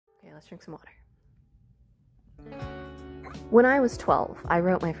let's drink some water. When I was 12, I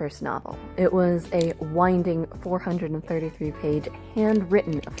wrote my first novel. It was a winding 433-page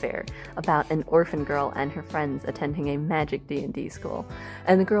handwritten affair about an orphan girl and her friends attending a magic D&D school,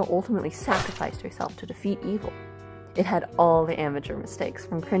 and the girl ultimately sacrificed herself to defeat evil. It had all the amateur mistakes,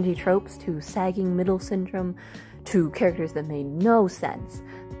 from cringy tropes to sagging middle syndrome to characters that made no sense,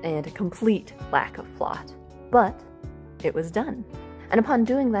 and a complete lack of plot. But it was done. And upon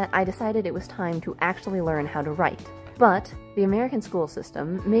doing that, I decided it was time to actually learn how to write. But the American school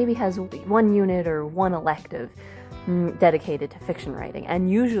system maybe has one unit or one elective dedicated to fiction writing,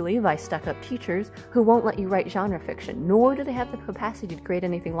 and usually by stuck-up teachers who won't let you write genre fiction, nor do they have the capacity to create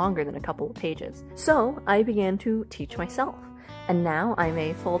anything longer than a couple of pages. So I began to teach myself, and now I'm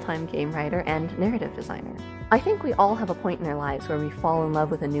a full-time game writer and narrative designer. I think we all have a point in our lives where we fall in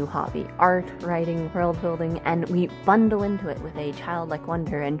love with a new hobby, art, writing, world building, and we bundle into it with a childlike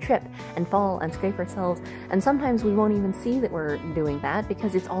wonder and trip and fall and scrape ourselves, and sometimes we won't even see that we're doing that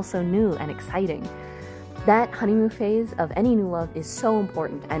because it's all so new and exciting. That honeymoon phase of any new love is so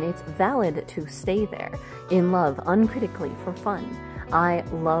important, and it's valid to stay there, in love, uncritically, for fun. I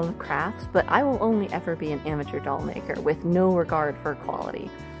love crafts, but I will only ever be an amateur doll maker with no regard for quality.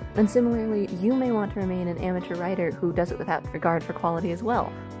 And similarly, you may want to remain an amateur writer who does it without regard for quality as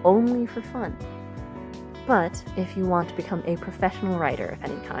well, only for fun. But if you want to become a professional writer of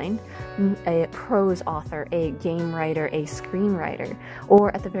any kind, a prose author, a game writer, a screenwriter,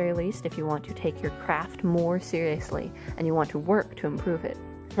 or at the very least, if you want to take your craft more seriously and you want to work to improve it,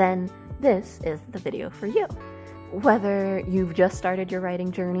 then this is the video for you. Whether you've just started your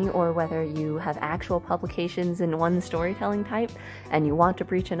writing journey or whether you have actual publications in one storytelling type and you want to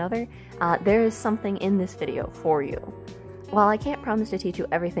breach another, there is something in this video for you. While I can't promise to teach you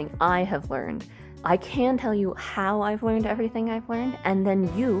everything I have learned, I can tell you how I've learned everything I've learned, and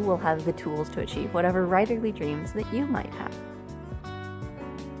then you will have the tools to achieve whatever writerly dreams that you might have.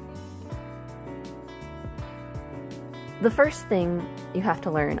 The first thing you have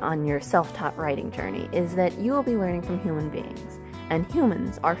to learn on your self-taught writing journey is that you will be learning from human beings, and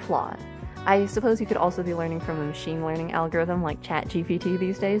humans are flawed. I suppose you could also be learning from a machine learning algorithm like ChatGPT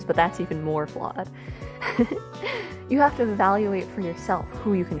these days, but that's even more flawed. You have to evaluate for yourself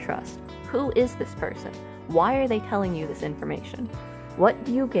who you can trust. Who is this person? Why are they telling you this information? What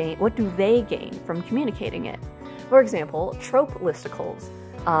do they gain from communicating it? For example, trope listicles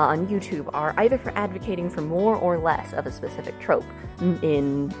on YouTube are either for advocating for more or less of a specific trope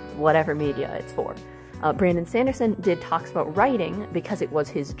in whatever media it's for. Brandon Sanderson did talks about writing because it was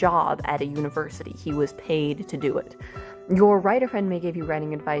his job at a university. He was paid to do it. Your writer friend may give you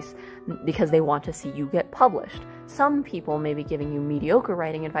writing advice because they want to see you get published. Some people may be giving you mediocre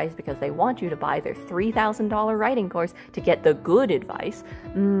writing advice because they want you to buy their $3,000 writing course to get the good advice.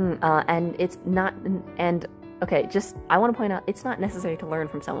 And it's not, and okay, I want to point out, it's not necessary to learn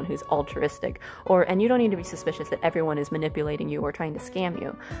from someone who's altruistic, and you don't need to be suspicious that everyone is manipulating you or trying to scam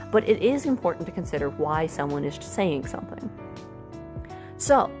you, but it is important to consider why someone is saying something.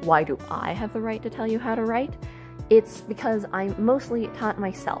 So, why do I have the right to tell you how to write? It's because I mostly taught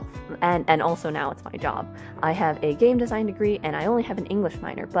myself, and also now it's my job. I have a game design degree, and I only have an English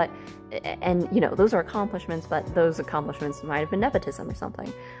minor, and you know, those are accomplishments, but those accomplishments might have been nepotism or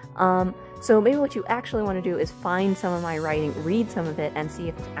something. So maybe what you actually want to do is find some of my writing, read some of it, and see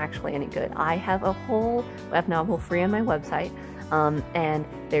if it's actually any good. I have a whole web novel free on my website, and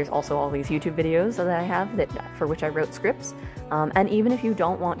there's also all these YouTube videos that I have for which I wrote scripts. And even if you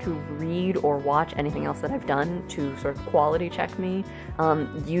don't want to read or watch anything else that I've done to sort of quality check me,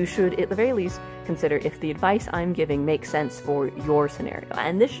 you should at the very least consider if the advice I'm giving makes sense for your scenario.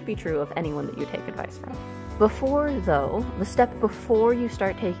 And this should be true of anyone that you take advice from. The step before you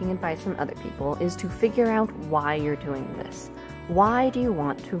start taking advice from other people is to figure out why you're doing this. Why do you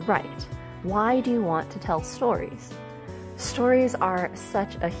want to write? Why do you want to tell stories? Stories are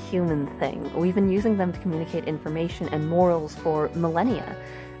such a human thing. We've been using them to communicate information and morals for millennia.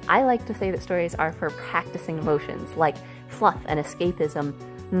 I like to say that stories are for practicing emotions, like fluff and escapism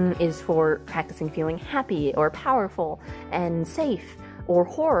is for practicing feeling happy or powerful and safe, or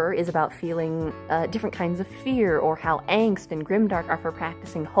horror is about feeling different kinds of fear, or how angst and grimdark are for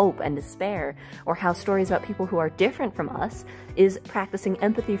practicing hope and despair, or how stories about people who are different from us is practicing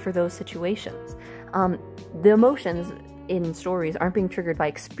empathy for those situations. The emotions in stories aren't being triggered by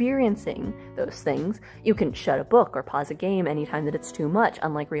experiencing those things. You can shut a book or pause a game anytime that it's too much,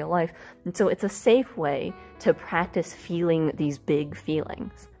 unlike real life. And so it's a safe way to practice feeling these big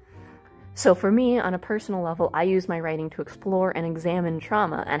feelings. So for me, on a personal level, I use my writing to explore and examine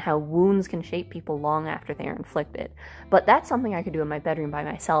trauma and how wounds can shape people long after they are inflicted. But that's something I could do in my bedroom by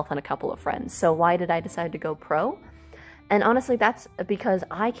myself and a couple of friends. So why did I decide to go pro? And honestly, that's because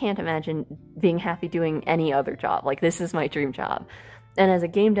I can't imagine being happy doing any other job. Like, this is my dream job. And as a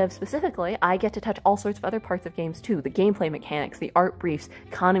game dev specifically, I get to touch all sorts of other parts of games too. The gameplay mechanics, the art briefs,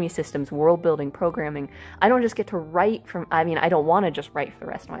 economy systems, world building, programming. I don't just get to write I don't want to just write for the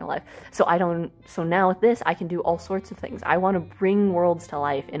rest of my life. So now with this, I can do all sorts of things. I want to bring worlds to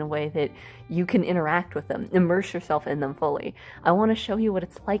life in a way that you can interact with them, immerse yourself in them fully. I want to show you what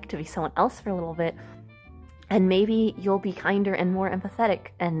it's like to be someone else for a little bit, and maybe you'll be kinder and more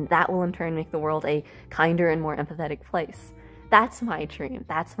empathetic, and that will in turn make the world a kinder and more empathetic place. That's my dream.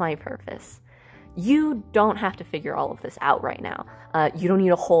 That's my purpose. You don't have to figure all of this out right now. You don't need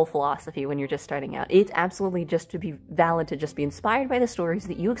a whole philosophy when you're just starting out. It's absolutely just to be valid to just be inspired by the stories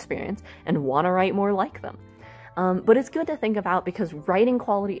that you experience and want to write more like them. But it's good to think about because writing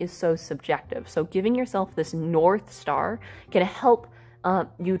quality is so subjective. So giving yourself this North Star can help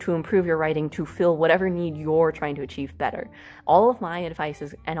you to improve your writing to fill whatever need you're trying to achieve better. All of my advice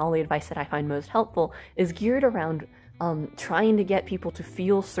and all the advice that I find most helpful is geared around trying to get people to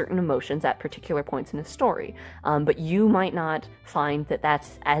feel certain emotions at particular points in a story. But you might not find that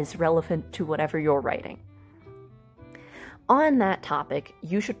that's as relevant to whatever you're writing. On that topic,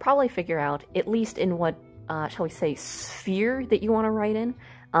 you should probably figure out, at least in what, shall we say, sphere that you want to write in,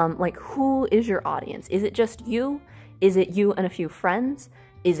 like who is your audience? Is it just you? Is it you and a few friends?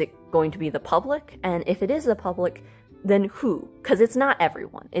 Is it going to be the public? And if it is the public, then who? Because it's not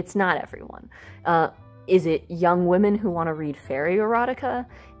everyone. It's not everyone. Is it young women who want to read fairy erotica?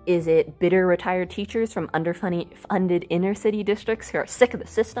 Is it bitter retired teachers from underfunded inner city districts who are sick of the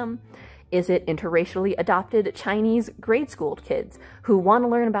system? Is it interracially adopted Chinese grade school kids who want to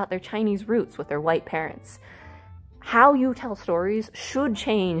learn about their Chinese roots with their white parents? How you tell stories should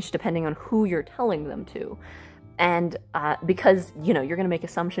change depending on who you're telling them to. And because, you're going to make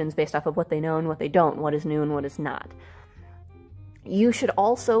assumptions based off of what they know and what they don't, what is new and what is not. You should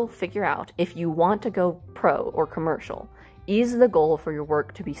also figure out if you want to go pro or commercial. Is the goal for your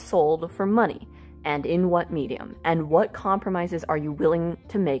work to be sold for money? And in what medium? And what compromises are you willing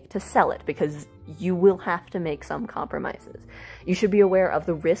to make to sell it? Because you will have to make some compromises. You should be aware of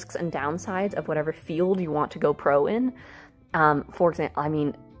the risks and downsides of whatever field you want to go pro in. For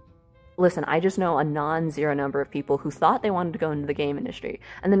example, listen, I just know a non-zero number of people who thought they wanted to go into the game industry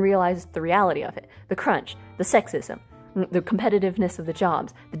and then realized the reality of it, the crunch, the sexism, the competitiveness of the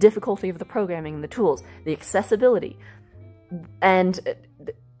jobs, the difficulty of the programming and the tools, the accessibility, and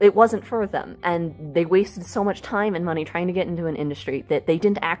it wasn't for them, and they wasted so much time and money trying to get into an industry that they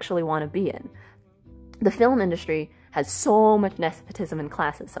didn't actually want to be in. The film industry has so much nepotism and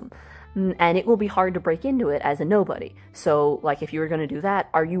classism, and it will be hard to break into it as a nobody. So, like, if you were going to do that,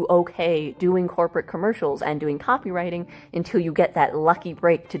 are you okay doing corporate commercials and doing copywriting until you get that lucky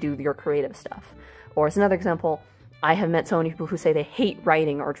break to do your creative stuff? Or as another example, I have met so many people who say they hate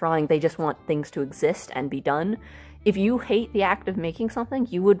writing or drawing, they just want things to exist and be done. If you hate the act of making something,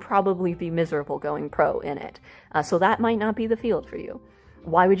 you would probably be miserable going pro in it. So that might not be the field for you.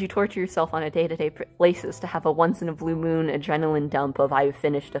 Why would you torture yourself on a day-to-day basis to have a once-in-a-blue-moon adrenaline dump of I've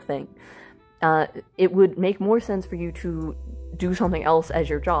finished a thing? It would make more sense for you to do something else as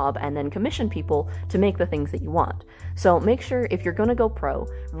your job and then commission people to make the things that you want. So make sure if you're going to go pro,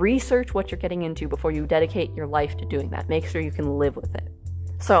 research what you're getting into before you dedicate your life to doing that. Make sure you can live with it.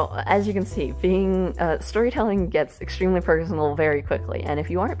 So as you can see, storytelling gets extremely personal very quickly, and if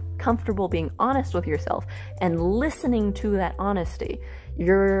you aren't comfortable being honest with yourself and listening to that honesty,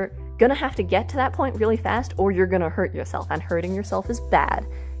 you're gonna have to get to that point really fast or you're gonna hurt yourself, and hurting yourself is bad.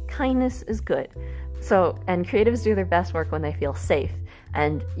 Kindness is good. And creatives do their best work when they feel safe,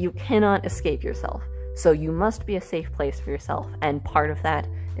 and you cannot escape yourself. So you must be a safe place for yourself, and part of that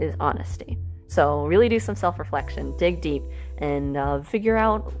is honesty. So really do some self-reflection, dig deep, and figure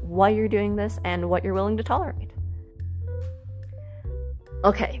out why you're doing this and what you're willing to tolerate.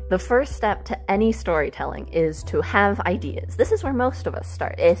 Okay, the first step to any storytelling is to have ideas. This is where most of us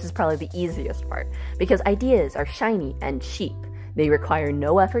start. This is probably the easiest part, because ideas are shiny and cheap. They require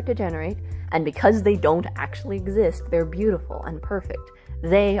no effort to generate, and because they don't actually exist, they're beautiful and perfect.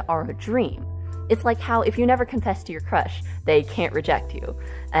 They are a dream. It's like how if you never confess to your crush, they can't reject you.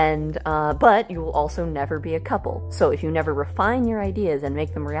 But you will also never be a couple. So if you never refine your ideas and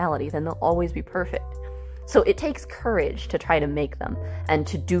make them reality, then they'll always be perfect. So it takes courage to try to make them and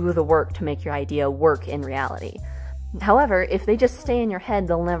to do the work to make your idea work in reality. However, if they just stay in your head,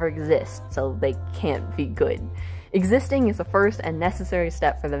 they'll never exist, so they can't be good. Existing is the first and necessary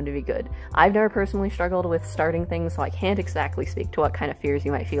step for them to be good. I've never personally struggled with starting things, so I can't exactly speak to what kind of fears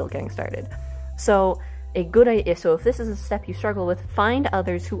you might feel getting started. So a good idea, so if this is a step you struggle with, find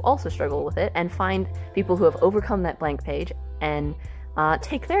others who also struggle with it, and find people who have overcome that blank page, and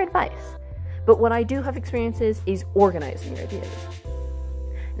take their advice. But what I do have experience is organizing your ideas.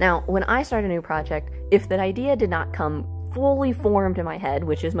 Now, when I start a new project, if that idea did not come fully formed in my head,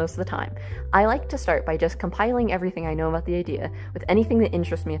 which is most of the time, I like to start by just compiling everything I know about the idea with anything that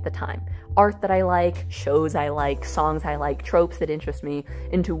interests me at the time. Art that I like, shows I like, songs I like, tropes that interest me,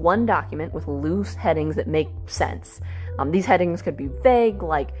 into one document with loose headings that make sense. These headings could be vague,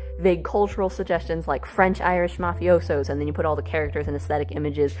 like vague cultural suggestions like French-Irish mafiosos, and then you put all the characters and aesthetic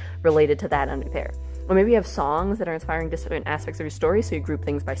images related to that under there. Or maybe you have songs that are inspiring different aspects of your story, so you group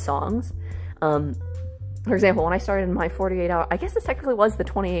things by songs. For example, when I started my 48-hour, I guess this technically was the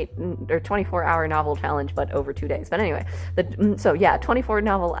 24-hour novel challenge, but over 2 days. But anyway, 24-hour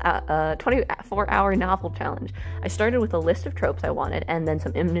novel challenge. I started with a list of tropes I wanted, and then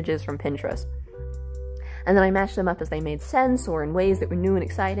some images from Pinterest. And then I matched them up as they made sense or in ways that were new and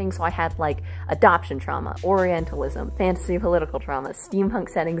exciting. So I had like adoption trauma, Orientalism, fantasy political trauma, steampunk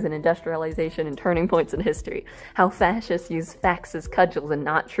settings and industrialization and turning points in history, how fascists use facts as cudgels and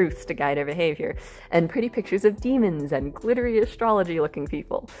not truths to guide their behavior, and pretty pictures of demons and glittery astrology-looking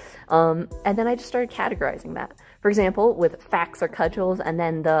people. And then I just started categorizing that. For example, with facts or cudgels and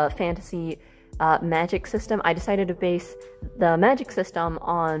then the fantasy magic system, I decided to base the magic system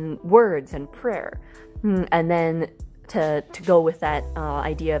on words and prayer. And then to go with that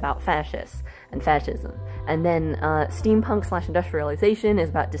idea about fascists and fascism. And then steampunk/industrialization is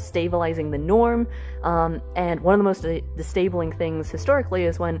about destabilizing the norm. And one of the most destabilizing things historically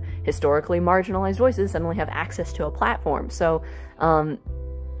is when historically marginalized voices suddenly have access to a platform. So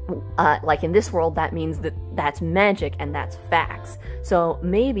like in this world, that means that that's magic and that's facts. So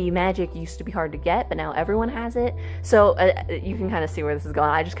maybe magic used to be hard to get, but now everyone has it. So you can kind of see where this is going.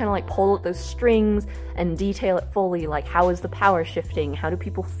 I just kind of like pull at those strings and detail it fully, like how is the power shifting? How do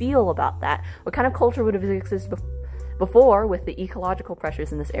people feel about that? What kind of culture would have existed before with the ecological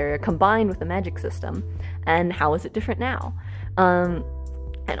pressures in this area combined with the magic system? And how is it different now?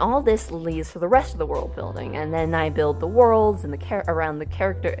 And all this leads to the rest of the world building, and then I build the worlds and around the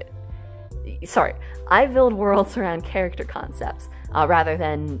character. Sorry, I build worlds around character concepts rather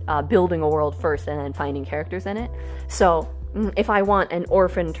than building a world first and then finding characters in it. So if I want an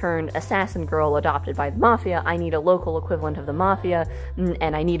orphan turned assassin girl adopted by the mafia, I need a local equivalent of the mafia,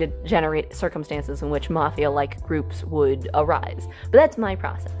 and I need to generate circumstances in which mafia-like groups would arise. But that's my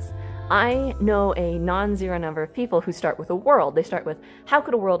process. I know a non-zero number of people who start with a world. They start with, how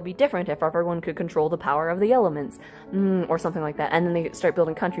could a world be different if everyone could control the power of the elements? Or something like that. And then they start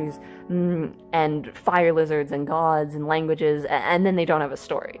building countries, and fire lizards and gods and languages, and then they don't have a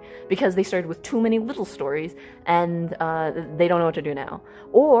story. Because they started with too many little stories, and they don't know what to do now.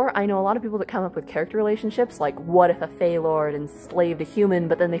 Or, I know a lot of people that come up with character relationships, like, what if a Fey Lord enslaved a human,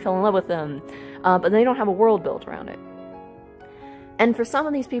 but then they fell in love with them? But they don't have a world built around it. And for some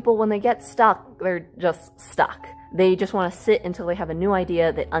of these people, when they get stuck, they're just stuck. They just want to sit until they have a new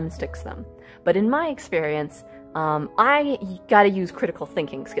idea that unsticks them. But in my experience, I gotta use critical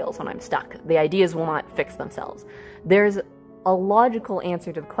thinking skills when I'm stuck. The ideas will not fix themselves. There's a logical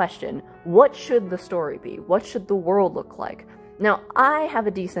answer to the question, what should the story be? What should the world look like? Now, I have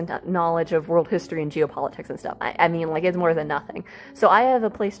a decent knowledge of world history and geopolitics and stuff. I mean, like, it's more than nothing. So I have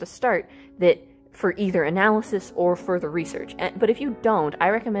a place to start that for either analysis or further research. But if you don't, I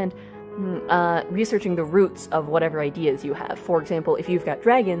recommend researching the roots of whatever ideas you have. For example, if you've got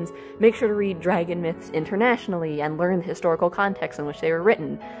dragons, make sure to read dragon myths internationally and learn the historical context in which they were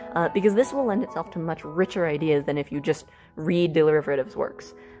written, because this will lend itself to much richer ideas than if you just read derivatives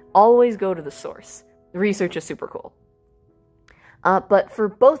works. Always go to the source. The research is super cool. But for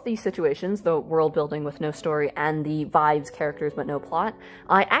both these situations, the world building with no story and the vibes, characters, but no plot,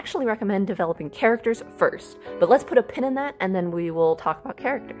 I actually recommend developing characters first. But let's put a pin in that, and then we will talk about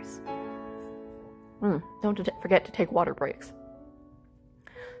characters. Don't forget to take water breaks.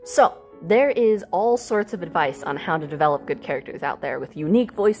 So, there is all sorts of advice on how to develop good characters out there with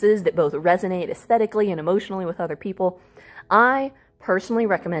unique voices that both resonate aesthetically and emotionally with other people. I personally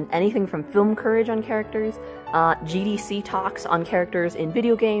recommend anything from Film Courage on characters, GDC talks on characters in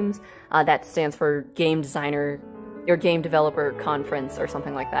video games, that stands for Game Designer or Game Developer Conference or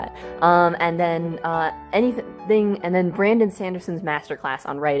something like that, and then Brandon Sanderson's masterclass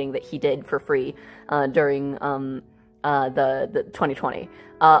on writing that he did for free during the 2020.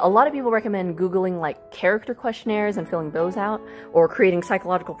 A lot of people recommend Googling like character questionnaires and filling those out, or creating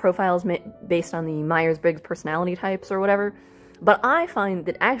psychological profiles based on the Myers-Briggs personality types or whatever. But I find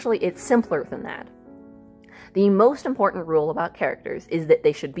that actually it's simpler than that. The most important rule about characters is that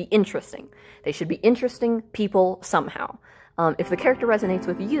they should be interesting. They should be interesting people somehow. If the character resonates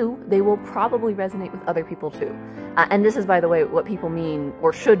with you, they will probably resonate with other people too. And this is, by the way, what people mean,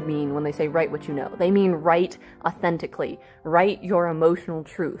 or should mean, when they say write what you know. They mean write authentically. Write your emotional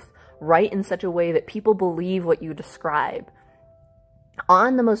truth. Write in such a way that people believe what you describe.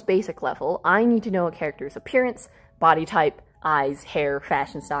 On the most basic level, I need to know a character's appearance, body type, eyes, hair,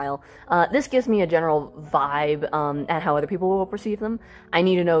 fashion style. This gives me a general vibe at how other people will perceive them. I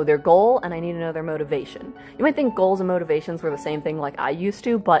need to know their goal, and I need to know their motivation. You might think goals and motivations were the same thing like I used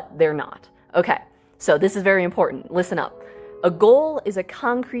to, but they're not. Okay, so this is very important. Listen up. A goal is a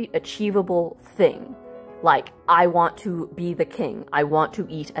concrete, achievable thing. Like, I want to be the king. I want to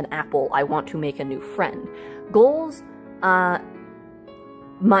eat an apple. I want to make a new friend. Goals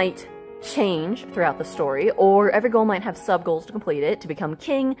might change throughout the story, or every goal might have sub-goals to complete it. To become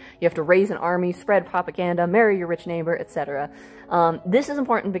king, you have to raise an army, spread propaganda, marry your rich neighbor, etc. This is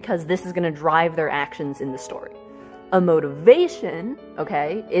important because this is going to drive their actions in the story. A motivation,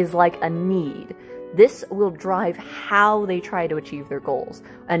 okay, is like a need. This will drive how they try to achieve their goals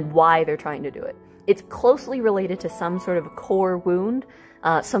and why they're trying to do it. It's closely related to some sort of core wound,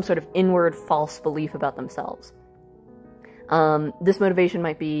 some sort of inward false belief about themselves. This motivation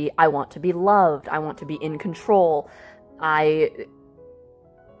might be, I want to be loved, I want to be in control, I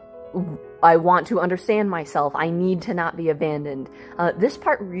want to understand myself, I need to not be abandoned. This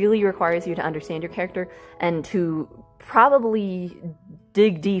part really requires you to understand your character and to probably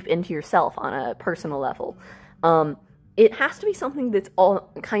dig deep into yourself on a personal level. It has to be something that's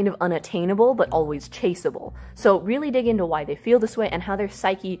all kind of unattainable but always chaseable. So really dig into why they feel this way and how their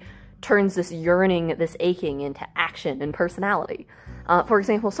psyche turns this yearning, this aching into action and personality. For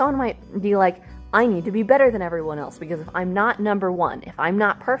example, someone might be like, I need to be better than everyone else because if I'm not number one, if I'm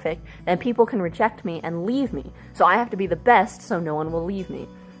not perfect, then people can reject me and leave me. So I have to be the best so no one will leave me.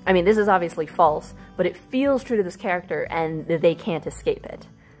 I mean, this is obviously false, but it feels true to this character and they can't escape it.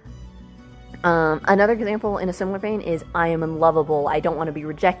 Another example in a similar vein is, I am unlovable, I don't want to be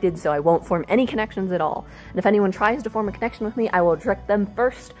rejected, so I won't form any connections at all. And if anyone tries to form a connection with me, I will reject them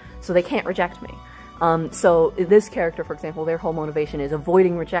first, so they can't reject me. So this character, for example, their whole motivation is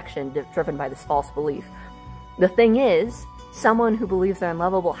avoiding rejection, driven by this false belief. The thing is, someone who believes they're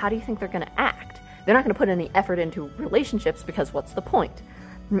unlovable, how do you think they're going to act? They're not going to put any effort into relationships because what's the point?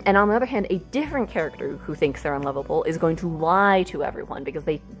 And on the other hand, a different character who thinks they're unlovable is going to lie to everyone because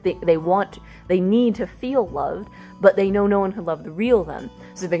they need to feel loved, but they know no one can love the real them.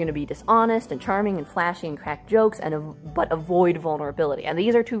 So they're going to be dishonest and charming and flashy and crack jokes, but avoid vulnerability. And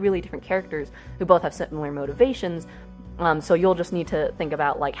these are two really different characters who both have similar motivations. So you'll just need to think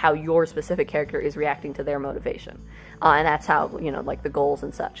about like how your specific character is reacting to their motivation, and that's how like the goals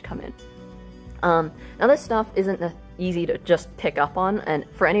and such come in. Now this stuff isn't easy to just pick up on, and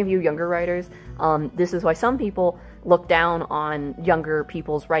for any of you younger writers, this is why some people look down on younger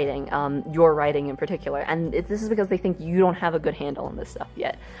people's writing, your writing in particular, and this is because they think you don't have a good handle on this stuff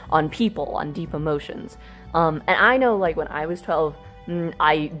yet, on people, on deep emotions. And I know, like, when I was 12,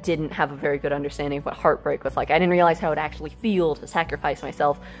 I didn't have a very good understanding of what heartbreak was like. I didn't realize how it actually feel to sacrifice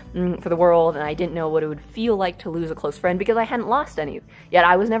myself for the world, and I didn't know what it would feel like to lose a close friend because I hadn't lost any. Yet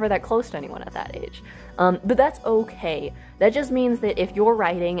I was never that close to anyone at that age. But that's okay. That just means that if you're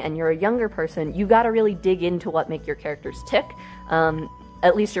writing and you're a younger person, you gotta really dig into what make your characters tick,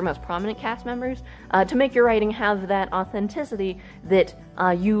 at least your most prominent cast members, to make your writing have that authenticity that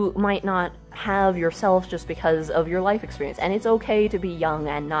you might not have yourself just because of your life experience. And it's okay to be young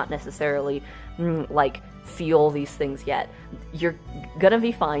and not necessarily, like, feel these things yet. You're gonna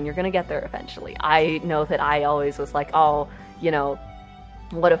be fine, you're gonna get there eventually. I know that I always was like, oh,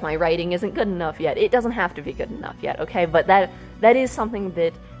 what if my writing isn't good enough yet? It doesn't have to be good enough yet, okay? But that is something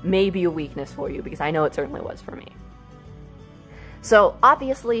that may be a weakness for you, because I know it certainly was for me. So,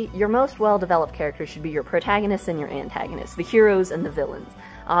 obviously, your most well-developed characters should be your protagonists and your antagonists, the heroes and the villains.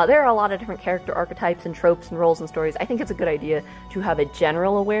 There are a lot of different character archetypes and tropes and roles and stories. I think it's a good idea to have a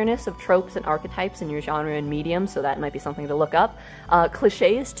general awareness of tropes and archetypes in your genre and medium, so that might be something to look up.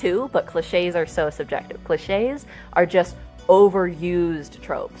 Cliches, too, but cliches are so subjective. Cliches are just overused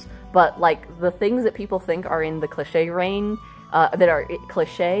tropes, but, like, the things that people think are in the cliche range, that are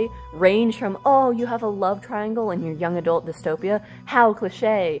cliche, range from, oh, you have a love triangle in your young adult dystopia, how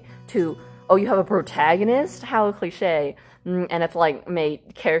cliche, to, oh, you have a protagonist? How cliche. And it's like,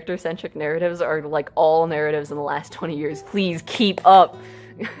 mate, character-centric narratives are like all narratives in the last 20 years. Please keep up.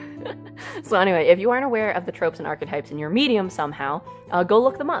 So anyway, if you aren't aware of the tropes and archetypes in your medium somehow, go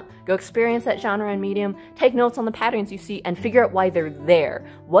look them up. Go experience that genre and medium, take notes on the patterns you see, and figure out why they're there.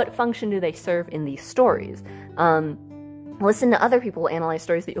 What function do they serve in these stories? Listen to other people analyze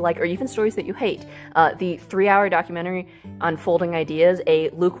stories that you like, or even stories that you hate. The 3-hour documentary on Folding Ideas,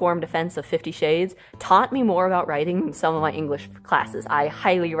 A Lukewarm Defense of 50 Shades, taught me more about writing than some of my English classes. I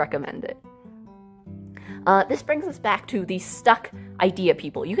highly recommend it. This brings us back to the stuck idea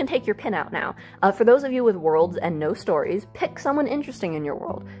people. You can take your pin out now. For those of you with worlds and no stories, pick someone interesting in your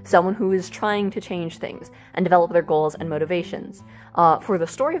world, someone who is trying to change things and develop their goals and motivations. For the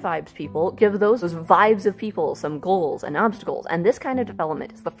story vibes people, give those vibes of people some goals and obstacles, and this kind of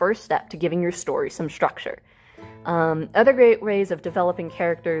development is the first step to giving your story some structure. Other great ways of developing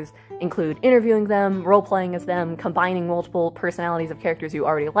characters include interviewing them, role-playing as them, combining multiple personalities of characters you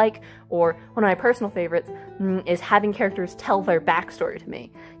already like, or one of my personal favorites is having characters tell their backstory to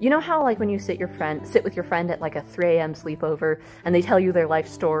me. You know how like when you sit with your friend at like a 3 a.m. sleepover and they tell you their life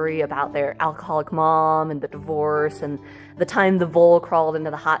story about their alcoholic mom and the divorce and the time the vole crawled into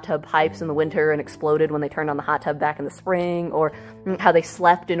the hot tub pipes in the winter and exploded when they turned on the hot tub back in the spring, or how they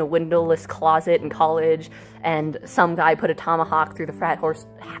slept in a windowless closet in college and some guy put a tomahawk through the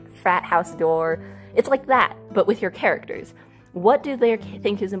frat house door. It's like that, but with your characters. What do they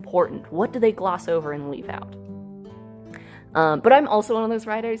think is important? What do they gloss over and leave out? But I'm also one of those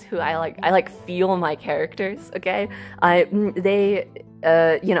writers who I feel my characters, okay?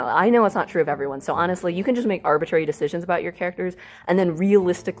 You know, I know it's not true of everyone, so honestly, you can just make arbitrary decisions about your characters and then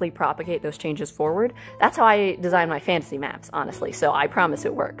realistically propagate those changes forward. That's how I design my fantasy maps, honestly, so I promise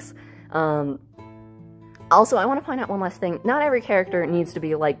it works. Also, I want to point out one last thing. Not every character needs to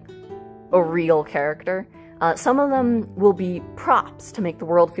be, like, a real character. Some of them will be props to make the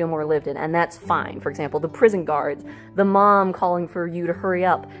world feel more lived in, and that's fine. For example, the prison guards, the mom calling for you to hurry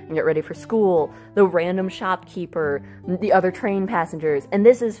up and get ready for school, the random shopkeeper, the other train passengers, and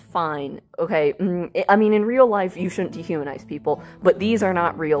this is fine, okay? I mean, in real life, you shouldn't dehumanize people, but these are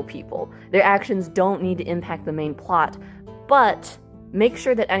not real people. Their actions don't need to impact the main plot, but make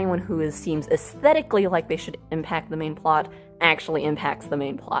sure that anyone who seems aesthetically like they should impact the main plot actually impacts the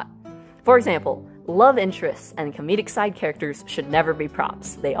main plot. For example, love interests and comedic side characters should never be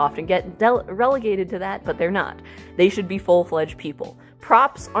props. They often get relegated to that, but they're not. They should be full-fledged people.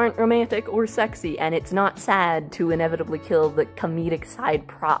 Props aren't romantic or sexy, and it's not sad to inevitably kill the comedic side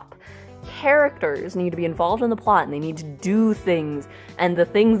prop. Characters need to be involved in the plot, and they need to do things, and the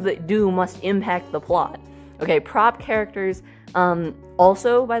things that do must impact the plot. Okay, prop characters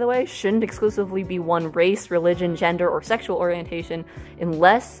also, by the way, shouldn't exclusively be one race, religion, gender, or sexual orientation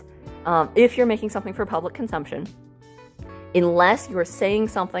unless if you're making something for public consumption, unless you're saying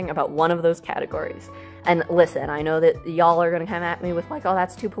something about one of those categories. And listen, I know that y'all are going to come at me with like, oh,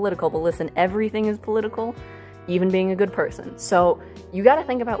 that's too political, but listen, everything is political, even being a good person. So you got to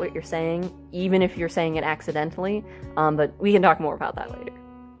think about what you're saying, even if you're saying it accidentally, but we can talk more about that later.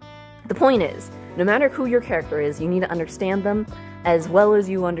 The point is, no matter who your character is, you need to understand them as well as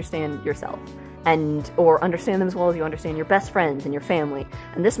you understand yourself. Or understand them as well as you understand your best friends and your family.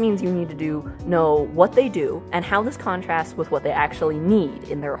 And this means you need to know what they do and how this contrasts with what they actually need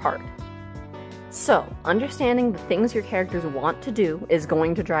in their heart. So, understanding the things your characters want to do is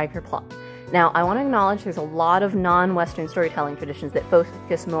going to drive your plot. Now, I want to acknowledge there's a lot of non-Western storytelling traditions that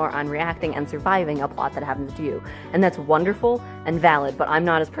focus more on reacting and surviving a plot that happens to you. And that's wonderful and valid, but I'm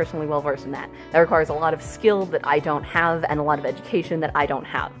not as personally well-versed in that. That requires a lot of skill that I don't have and a lot of education that I don't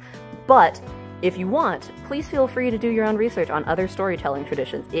have. But if you want, please feel free to do your own research on other storytelling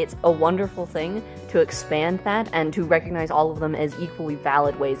traditions. It's a wonderful thing to expand that and to recognize all of them as equally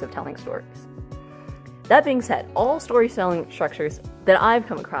valid ways of telling stories. That being said, all storytelling structures that I've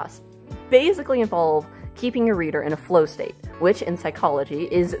come across basically involve keeping your reader in a flow state, which in psychology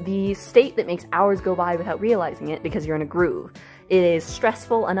is the state that makes hours go by without realizing it because you're in a groove. It is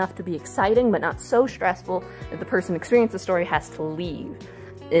stressful enough to be exciting, but not so stressful that the person experiencing the story has to leave.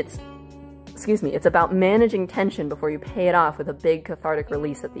 It's about managing tension before you pay it off with a big cathartic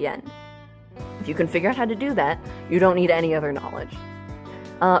release at the end. If you can figure out how to do that, you don't need any other knowledge.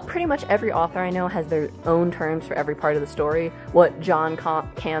 Pretty much every author I know has their own terms for every part of the story. What John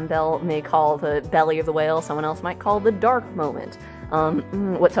Campbell may call the belly of the whale, someone else might call the dark moment.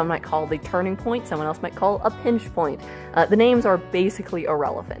 What someone might call the turning point, someone else might call a pinch point. The names are basically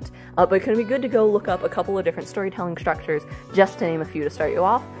irrelevant, but it can be good to go look up a couple of different storytelling structures, just to name a few to start you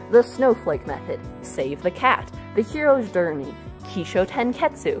off. The snowflake method, save the cat, the hero's journey, Kisho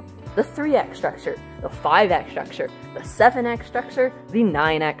Tenketsu, the 3-act structure, the 5-act structure, the 7-act structure, the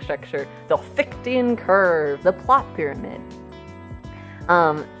 9-act structure, the Fichtean curve, the plot pyramid.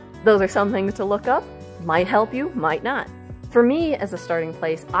 Those are some things to look up. Might help you, might not. For me, as a starting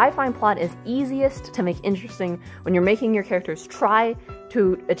place, I find plot is easiest to make interesting when you're making your characters try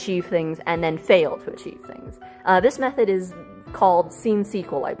to achieve things and then fail to achieve things. This method is called scene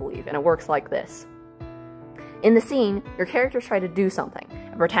sequel, I believe, and it works like this. In the scene, your characters try to do something,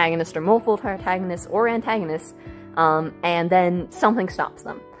 a protagonist or multiple protagonists or antagonists, and then something stops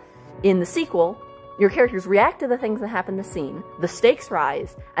them. In the sequel, your characters react to the things that happen in the scene, the stakes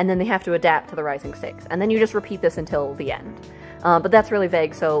rise, and then they have to adapt to the rising stakes. And then you just repeat this until the end. But that's really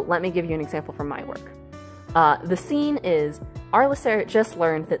vague, so let me give you an example from my work. The scene is, Arliser just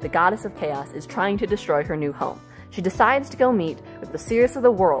learned that the goddess of chaos is trying to destroy her new home. She decides to go meet with the seers of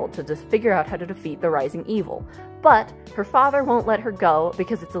the world to just figure out how to defeat the rising evil. But her father won't let her go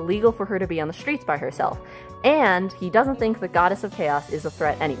because it's illegal for her to be on the streets by herself, and he doesn't think the goddess of chaos is a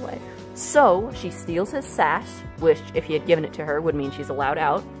threat anyway. So she steals his sash, which if he had given it to her would mean she's allowed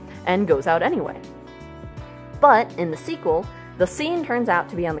out, and goes out anyway. But in the sequel, the scene turns out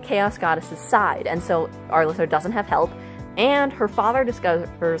to be on the chaos goddess's side, and so Arliser doesn't have help, and her father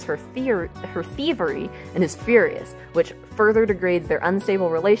discovers her thievery and is furious, which further degrades their unstable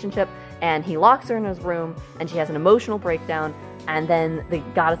relationship, and he locks her in his room, and she has an emotional breakdown, and then the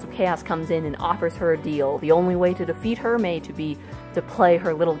goddess of chaos comes in and offers her a deal. The only way to defeat her may be to play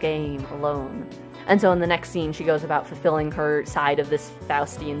her little game alone. And so in the next scene, she goes about fulfilling her side of this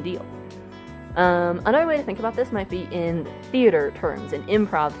Faustian deal. Another way to think about this might be in theater terms, in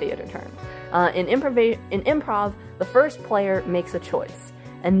improv theater terms. In improv, the first player makes a choice,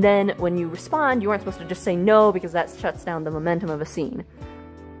 and then when you respond, you aren't supposed to just say no because that shuts down the momentum of a scene.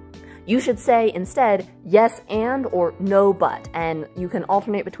 You should say instead yes and or no but, and you can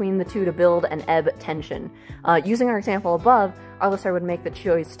alternate between the two to build and ebb tension. Using our example above, Arliser would make the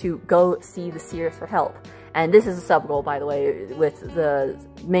choice to go see the seers for help. And this is a sub-goal, by the way, with the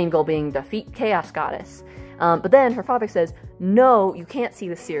main goal being defeat Chaos Goddess. But then her father says, no, you can't see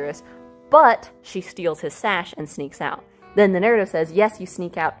the seers, but she steals his sash and sneaks out. Then the narrative says, yes, you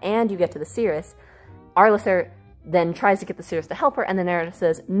sneak out and you get to the seers. Arliser then tries to get the seers to help her, and the narrative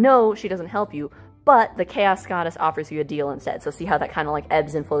says, no, she doesn't help you, but the Chaos Goddess offers you a deal instead. So see how that kind of like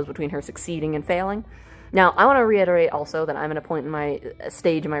ebbs and flows between her succeeding and failing? Now, I want to reiterate also that I'm at a point in my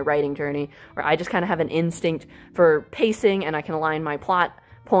stage in my writing journey where I just kind of have an instinct for pacing, and I can align my plot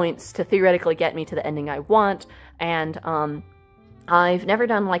points to theoretically get me to the ending I want, and I've never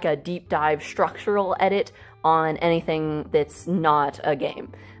done like a deep dive structural edit on anything that's not a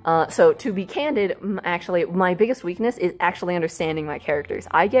game. So to be candid, actually, my biggest weakness is actually understanding my characters.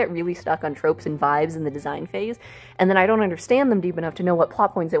 I get really stuck on tropes and vibes in the design phase, and then I don't understand them deep enough to know what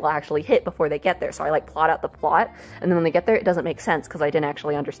plot points they will actually hit before they get there. So I like plot out the plot, and then when they get there, it doesn't make sense because I didn't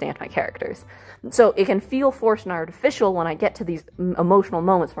actually understand my characters. So it can feel forced and artificial when I get to these emotional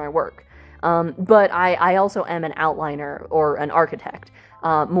moments for my work. But I also am an outliner or an architect,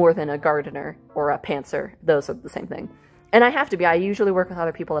 more than a gardener or a pantser. Those are the same thing. And I have to be. I usually work with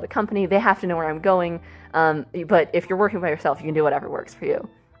other people at a company. They have to know where I'm going. But if you're working by yourself, you can do whatever works for you.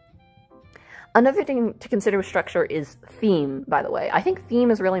 Another thing to consider with structure is theme, by the way. I think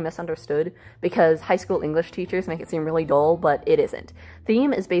theme is really misunderstood because high school English teachers make it seem really dull, but it isn't.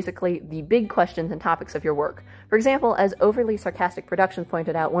 Theme is basically the big questions and topics of your work. For example, as Overly Sarcastic Productions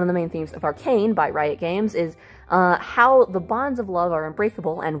pointed out, one of the main themes of Arcane by Riot Games is how the bonds of love are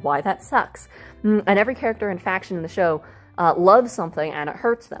unbreakable and why that sucks. And every character and faction in the show loves something and it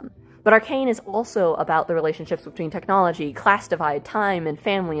hurts them. But Arcane is also about the relationships between technology, class divide, time, and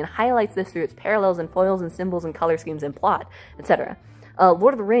family, and highlights this through its parallels and foils and symbols and color schemes and plot, etc.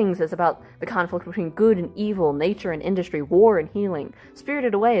 Lord of the Rings is about the conflict between good and evil, nature and industry, war and healing.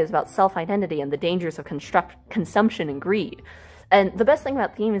 Spirited Away is about self-identity and the dangers of consumption and greed. And the best thing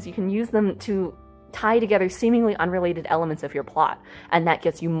about theme is you can use them to tie together seemingly unrelated elements of your plot, and that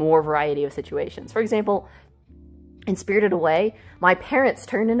gets you more variety of situations. For example, in Spirited Away, my parents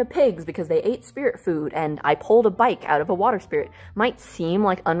turned into pigs because they ate spirit food, and I pulled a bike out of a water spirit. Might seem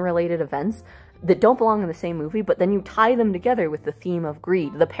like unrelated events that don't belong in the same movie, but then you tie them together with the theme of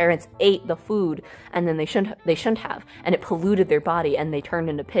greed. The parents ate the food, and then they shouldn't have, and it polluted their body, and they turned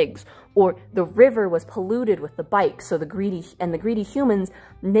into pigs. Or the river was polluted with the bike, so the greedy humans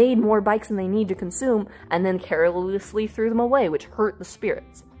made more bikes than they need to consume, and then carelessly threw them away, which hurt the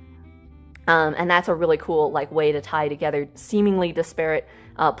spirits. And that's a really cool way to tie together seemingly disparate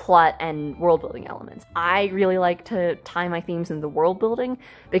plot and world building elements. I really like to tie my themes into world building,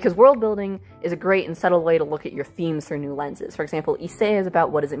 because world building is a great and subtle way to look at your themes through new lenses. For example, Yssaia is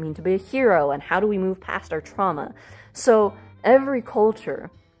about what does it mean to be a hero and how do we move past our trauma. So every culture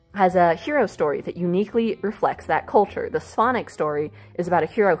has a hero story that uniquely reflects that culture. The Sonic story is about a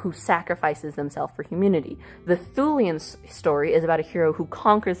hero who sacrifices themselves for humanity. The Thulian story is about a hero who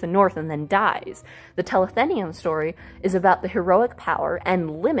conquers the north and then dies. The Telethenian story is about the heroic power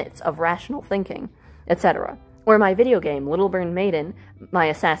and limits of rational thinking, etc. Or my video game, Little Burn Maiden, my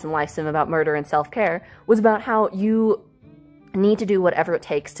assassin life sim about murder and self-care, was about how you need to do whatever it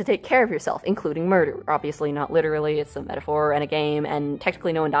takes to take care of yourself, including murder. Obviously not literally, it's a metaphor and a game, and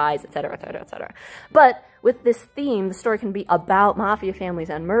technically no one dies, etc., etc., etc. But with this theme, the story can be about mafia families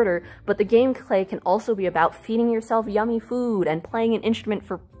and murder, but the gameplay can also be about feeding yourself yummy food and playing an instrument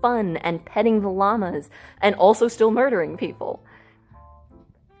for fun and petting the llamas, and also still murdering people.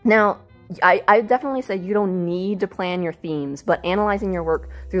 Now, I definitely say you don't need to plan your themes, but analyzing your work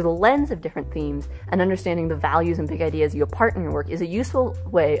through the lens of different themes and understanding the values and big ideas you part in your work is a useful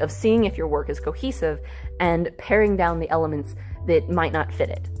way of seeing if your work is cohesive and paring down the elements that might not fit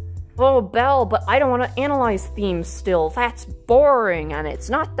it. Oh, Belle, but I don't want to analyze themes still. That's boring and it's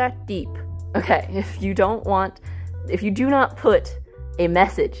not that deep. Okay, if you do not put a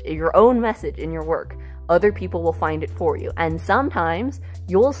message, your own message in your work, other people will find it for you, and sometimes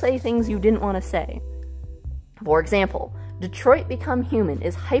you'll say things you didn't want to say. For example, Detroit Become Human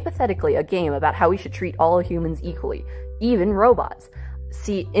is hypothetically a game about how we should treat all humans equally, even robots.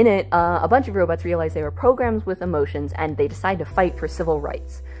 See, in it, a bunch of robots realize they were programs with emotions, and they decide to fight for civil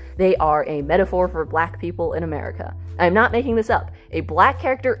rights. They are a metaphor for black people in America. I'm not making this up. A black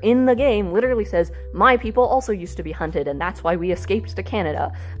character in the game literally says, my people also used to be hunted, and that's why we escaped to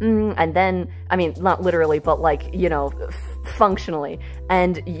Canada. And then, I mean, not literally, but functionally.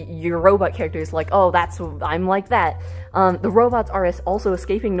 And your robot character is like, oh, I'm like that. The robots are also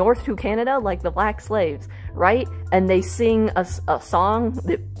escaping north to Canada like the black slaves, right? And they sing a song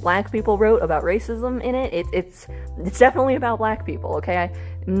that black people wrote about racism in it. It's definitely about black people, okay?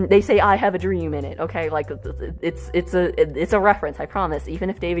 They say I have a dream in it, okay? It's a reference, I promise. Even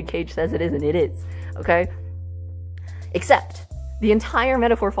if David Cage says it isn't, it is, okay? Except, the entire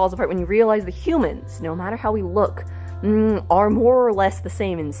metaphor falls apart when you realize the humans, no matter how we look, are more or less the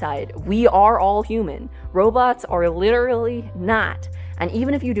same inside. We are all human. Robots are literally not. And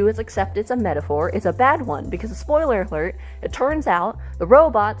even if you do accept it's a metaphor, it's a bad one, because, spoiler alert, it turns out the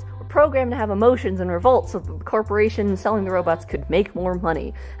robots were programmed to have emotions and revolt so the corporation selling the robots could make more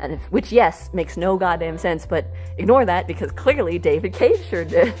money. Which, yes, makes no goddamn sense, but ignore that, because clearly David Cage sure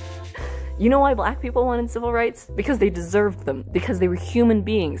did. You know why black people wanted civil rights? Because they deserved them. Because they were human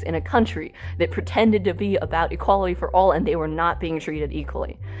beings in a country that pretended to be about equality for all, and they were not being treated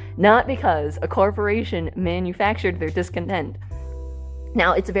equally. Not because a corporation manufactured their discontent.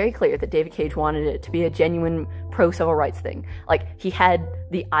 Now, it's very clear that David Cage wanted it to be a genuine pro-civil rights thing. He had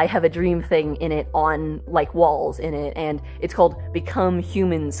the I have a dream thing in it on, walls in it, and it's called Become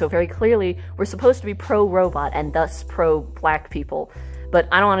Human, so very clearly we're supposed to be pro-robot and thus pro-black people. But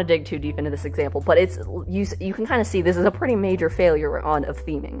I don't want to dig too deep into this example, but you can kind of see this is a pretty major failure of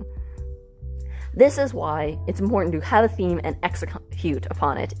theming. This is why it's important to have a theme and execute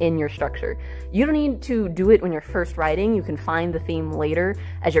upon it in your structure. You don't need to do it when you're first writing. You can find the theme later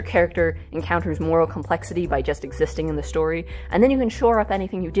as your character encounters moral complexity by just existing in the story, and then you can shore up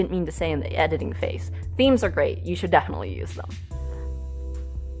anything you didn't mean to say in the editing phase. Themes are great. You should definitely use them.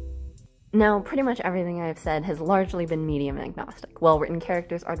 Now, pretty much everything I've said has largely been medium agnostic. Well-written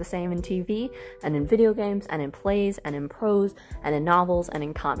characters are the same in TV, and in video games, and in plays, and in prose, and in novels, and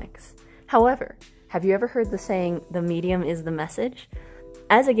in comics. However, have you ever heard the saying, the medium is the message?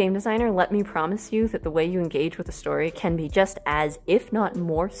 As a game designer, let me promise you that the way you engage with a story can be just as, if not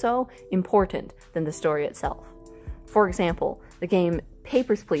more so, important than the story itself. For example, the game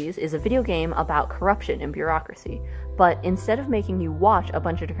Papers, Please is a video game about corruption and bureaucracy, but instead of making you watch a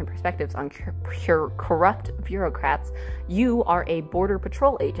bunch of different perspectives on corrupt bureaucrats, you are a border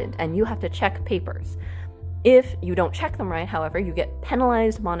patrol agent and you have to check papers. If you don't check them right, however, you get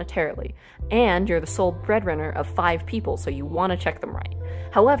penalized monetarily, and you're the sole breadwinner of 5 people, so you want to check them right.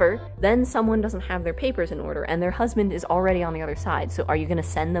 However, then someone doesn't have their papers in order, and their husband is already on the other side, so are you going to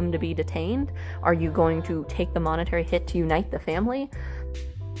send them to be detained? Are you going to take the monetary hit to unite the family?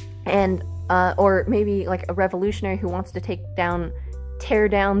 And, or maybe like a revolutionary who wants to tear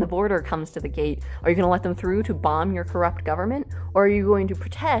down the border comes to the gate. Are you going to let them through to bomb your corrupt government? Or are you going to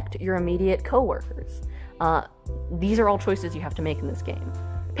protect your immediate co-workers? These are all choices you have to make in this game.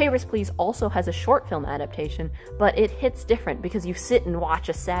 Papers, Please also has a short film adaptation, but it hits different because you sit and watch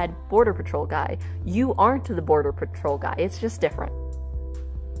a sad Border Patrol guy. You aren't the Border Patrol guy, it's just different.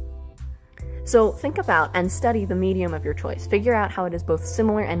 So think about and study the medium of your choice. Figure out how it is both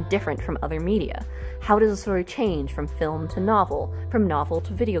similar and different from other media. How does a story change from film to novel, from novel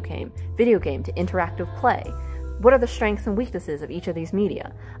to video game to interactive play? What are the strengths and weaknesses of each of these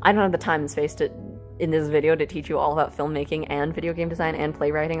media? I don't have the time and space in this video to teach you all about filmmaking and video game design and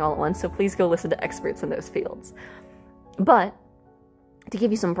playwriting all at once, so please go listen to experts in those fields. But to give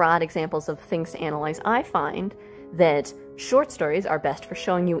you some broad examples of things to analyze, I find that short stories are best for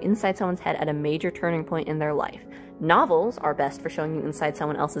showing you inside someone's head at a major turning point in their life. Novels are best for showing you inside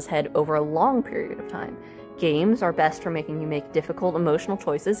someone else's head over a long period of time. Games are best for making you make difficult emotional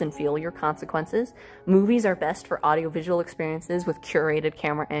choices and feel your consequences. Movies are best for audiovisual experiences with curated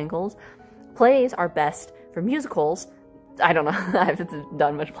camera angles. Plays are best for musicals. I don't know, I haven't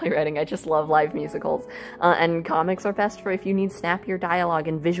done much playwriting, I just love live musicals. And comics are best for if you need snappier dialogue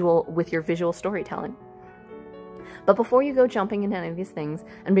and with your visual storytelling. But before you go jumping into any of these things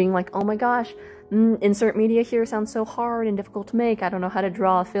and being like, oh my gosh, insert media here sounds so hard and difficult to make, I don't know how to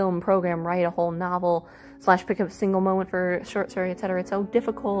draw a film, program, write a whole novel, / pick up a single moment for a short story, etc. It's so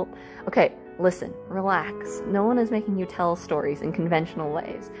difficult. Okay, listen, relax. No one is making you tell stories in conventional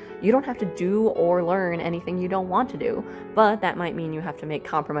ways. You don't have to do or learn anything you don't want to do, but that might mean you have to make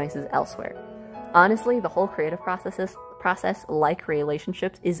compromises elsewhere. Honestly, the whole creative process, like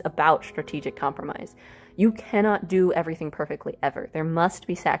relationships, is about strategic compromise. You cannot do everything perfectly ever. There must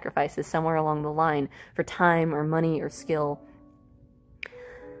be sacrifices somewhere along the line for time or money or skill.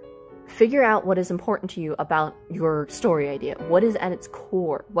 Figure out what is important to you about your story idea. What is at its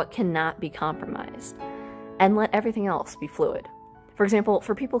core? What cannot be compromised? And let everything else be fluid. For example,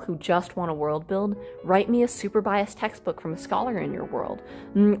 for people who just want a world build, write me a super biased textbook from a scholar in your world,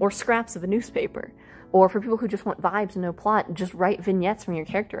 or scraps of a newspaper. Or for people who just want vibes and no plot, just write vignettes from your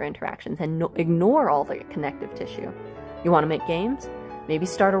character interactions and ignore all the connective tissue. You want to make games? Maybe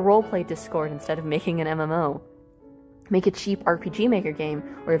start a roleplay Discord instead of making an MMO. Make a cheap RPG Maker game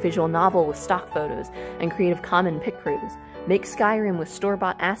or a visual novel with stock photos and Creative Commons pick crews. Make Skyrim with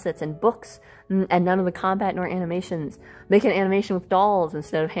store-bought assets and books and none of the combat nor animations. Make an animation with dolls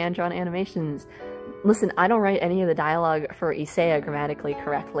instead of hand-drawn animations. Listen, I don't write any of the dialogue for Yssaia grammatically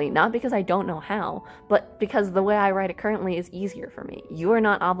correctly, not because I don't know how, but because the way I write it currently is easier for me. You are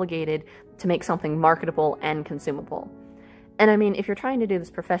not obligated to make something marketable and consumable. And I mean, if you're trying to do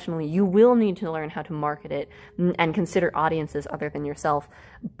this professionally, you will need to learn how to market it and consider audiences other than yourself.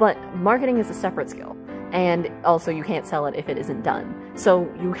 But marketing is a separate skill, and also you can't sell it if it isn't done. So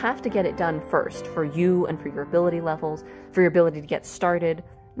you have to get it done first for you and for your ability levels, for your ability to get started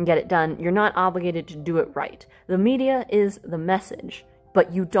and get it done. You're not obligated to do it right. The media is the message,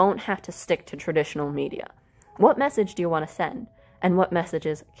 but you don't have to stick to traditional media. What message do you want to send? And what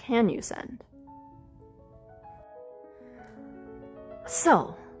messages can you send?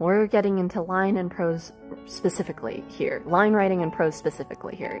 So, we're getting into line and prose specifically here. Line writing and prose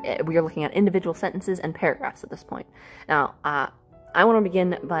specifically here. We are looking at individual sentences and paragraphs at this point. Now, I want to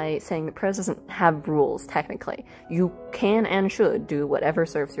begin by saying that prose doesn't have rules, technically. You can and should do whatever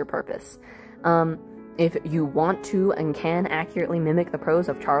serves your purpose. If you want to and can accurately mimic the prose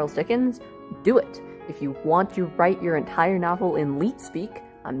of Charles Dickens, do it. If you want to write your entire novel in leet speak,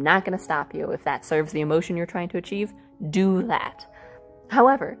 I'm not going to stop you. If that serves the emotion you're trying to achieve, do that.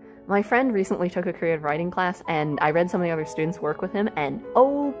 However, my friend recently took a creative writing class, and I read some of the other students' work with him, and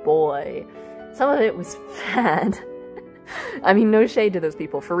oh boy, some of it was bad. I mean, no shade to those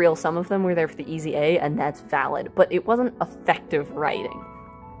people. For real, some of them were there for the easy A, and that's valid, but it wasn't effective writing.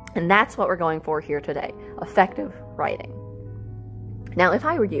 And that's what we're going for here today, effective writing. Now, if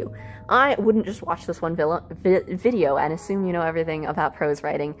I were you, I wouldn't just watch this one video and assume you know everything about prose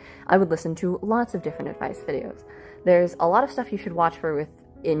writing. I would listen to lots of different advice videos. There's a lot of stuff you should watch for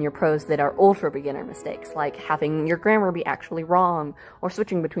in your prose that are ultra-beginner mistakes, like having your grammar be actually wrong, or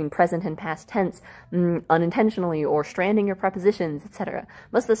switching between present and past tense unintentionally, or stranding your prepositions, etc.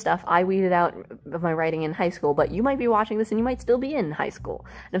 Most of the stuff I weeded out of my writing in high school, but you might be watching this and you might still be in high school.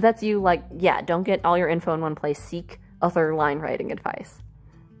 And if that's you, like, yeah, don't get all your info in one place. Seek other line writing advice.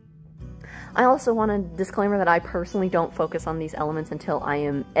 I also want a disclaimer that I personally don't focus on these elements until I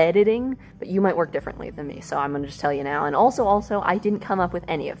am editing, but you might work differently than me, so I'm going to just tell you now. And also, I didn't come up with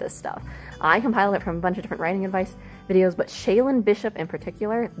any of this stuff. I compiled it from a bunch of different writing advice videos, but Shaylin Bishop in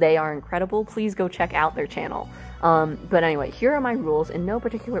particular, they are incredible. Please go check out their channel. But anyway, here are my rules in no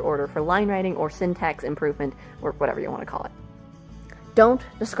particular order for line writing or syntax improvement, or whatever you want to call it. Don't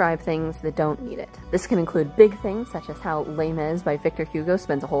describe things that don't need it. This can include big things, such as how Les Mis by Victor Hugo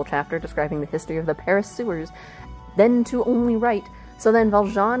spends a whole chapter describing the history of the Paris sewers, then to only write, so then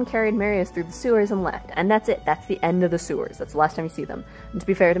Valjean carried Marius through the sewers and left, and that's it. That's the end of the sewers. That's the last time you see them. And to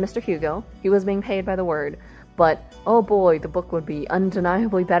be fair to Mr. Hugo, he was being paid by the word, but oh boy, the book would be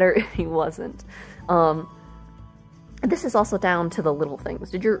undeniably better if he wasn't. This is also down to the little things.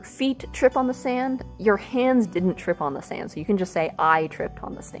 Did your feet trip on the sand? Your hands didn't trip on the sand, so you can just say, I tripped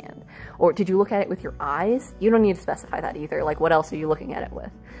on the sand. Or did you look at it with your eyes? You don't need to specify that either. Like, what else are you looking at it with?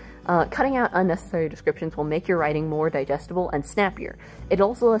 Cutting out unnecessary descriptions will make your writing more digestible and snappier. It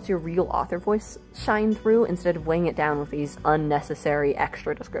also lets your real author voice shine through instead of weighing it down with these unnecessary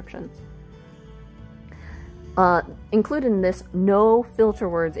extra descriptions. Included in this, no filter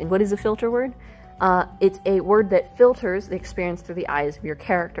words. And what is a filter word? It's a word that filters the experience through the eyes of your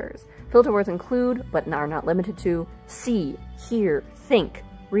characters. Filter words include, but are not limited to, see, hear, think,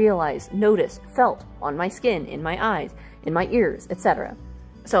 realize, notice, felt, on my skin, in my eyes, in my ears, etc.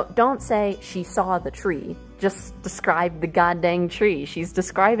 So don't say, she saw the tree. Just describe the goddamn tree. She's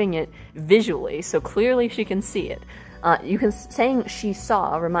describing it visually, so clearly she can see it. Saying she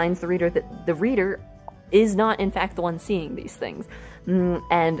saw reminds the reader that the reader is not in fact the one seeing these things.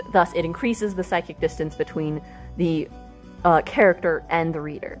 And thus it increases the psychic distance between the character and the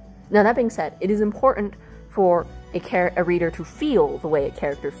reader. Now that being said, it is important for a reader to feel the way a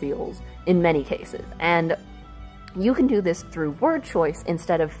character feels in many cases, and you can do this through word choice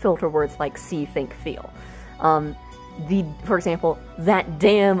instead of filter words like see, think, feel. For example, that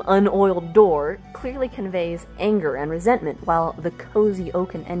damn unoiled door clearly conveys anger and resentment, while the cozy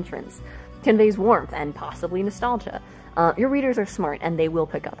oaken entrance conveys warmth and possibly nostalgia. Your readers are smart and they will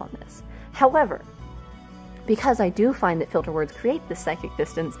pick up on this. However, because I do find that filter words create this psychic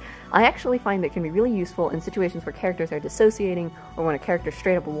distance, I actually find that it can be really useful in situations where characters are dissociating or when a character's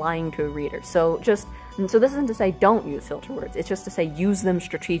straight up lying to a reader. So this isn't to say don't use filter words, it's just to say use them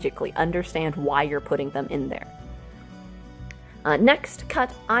strategically, understand why you're putting them in there. Next,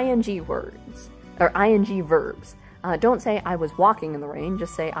 cut ing words, or ing verbs. Don't say I was walking in the rain,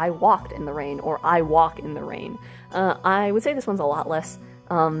 just say I walked in the rain, or I walk in the rain. I would say this one's a lot less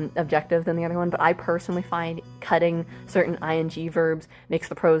objective than the other one, but I personally find cutting certain ing verbs makes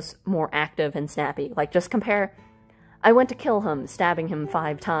the prose more active and snappy. Like, just compare, I went to kill him, stabbing him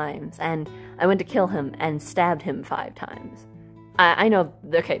 5 times, and I went to kill him and stabbed him 5 times. I know,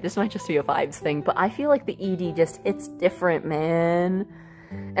 okay, this might just be a vibes thing, but I feel like the ed just hits different, man.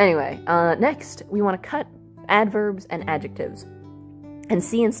 Anyway, next, we want to cut adverbs and adjectives, and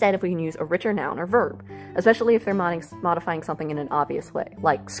see instead if we can use a richer noun or verb, especially if they're modifying something in an obvious way.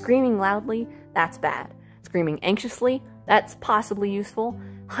 Like screaming loudly, that's bad. Screaming anxiously, that's possibly useful.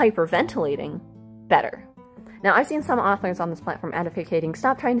 Hyperventilating, better. Now, I've seen some authors on this platform advocating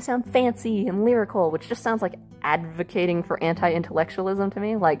stop trying to sound fancy and lyrical, which just sounds like advocating for anti-intellectualism to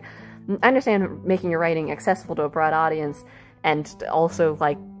me. Like, I understand making your writing accessible to a broad audience, and also,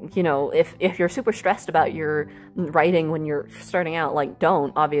 like, you know, if you're super stressed about your writing when you're starting out, like,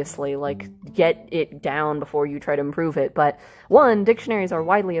 don't, obviously, like, get it down before you try to improve it. But, one, dictionaries are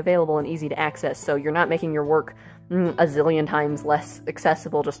widely available and easy to access, so you're not making your work a zillion times less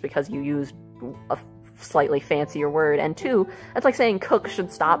accessible just because you used a slightly fancier word. And 2, that's like saying cooks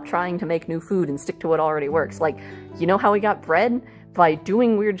should stop trying to make new food and stick to what already works. Like, you know how we got bread? By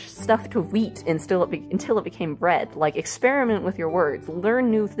doing weird stuff to wheat until it became bread. Like, experiment with your words,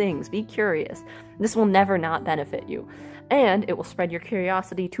 learn new things, be curious. This will never not benefit you, and it will spread your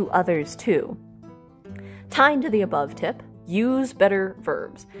curiosity to others too. Tying to the above tip, use better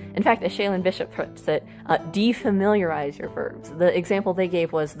verbs. In fact, as Shaylin Bishop puts it, defamiliarize your verbs. The example they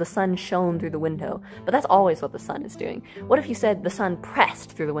gave was the sun shone through the window, but that's always what the sun is doing. What if you said the sun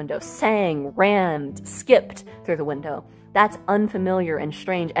pressed through the window, sang, ran, skipped through the window? That's unfamiliar and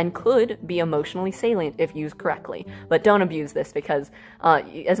strange and could be emotionally salient if used correctly. But don't abuse this, because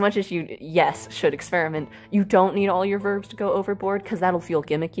as much as you, yes, should experiment, you don't need all your verbs to go overboard, because that'll feel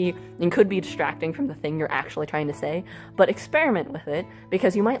gimmicky and could be distracting from the thing you're actually trying to say. But experiment with it,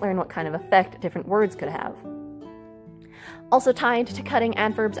 because you might learn what kind of effect different words could have. Also tied to cutting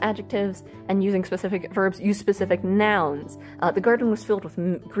adverbs, adjectives, and using specific verbs, use specific nouns. The garden was filled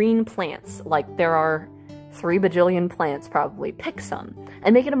with green plants, like there are 3 bajillion plants probably. Pick some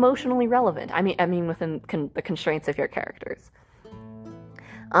and make it emotionally relevant. I mean within the constraints of your characters.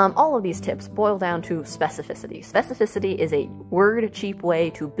 All of these tips boil down to specificity. Specificity is a word-cheap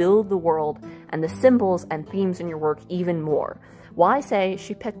way to build the world and the symbols and themes in your work even more. Why say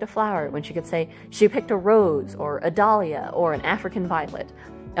she picked a flower when she could say she picked a rose or a dahlia or an African violet?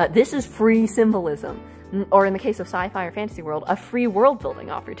 This is free symbolism. or in the case of sci-fi or fantasy world, a free world-building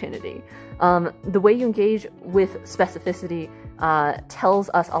opportunity. The way you engage with specificity tells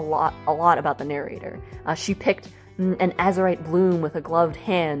us a lot about the narrator. She picked an azurite bloom with a gloved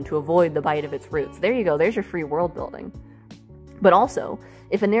hand to avoid the bite of its roots. There you go, there's your free world-building. But also,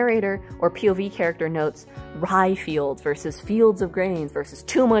 if a narrator or POV character notes rye fields versus fields of grains versus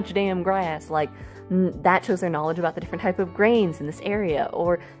too much damn grass, like, that shows their knowledge about the different type of grains in this area.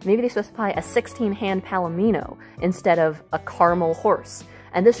 Or maybe they specify a 16-hand palomino instead of a caramel horse,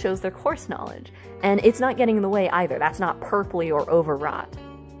 and this shows their course knowledge. And it's not getting in the way either. That's not purpley or overwrought.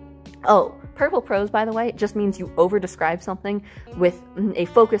 Oh, purple prose, by the way, just means you over-describe something with a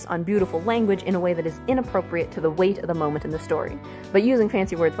focus on beautiful language in a way that is inappropriate to the weight of the moment in the story. But using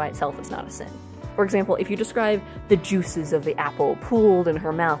fancy words by itself is not a sin. For example, if you describe the juices of the apple pooled in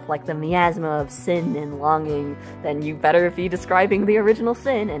her mouth like the miasma of sin and longing, then you better be describing the original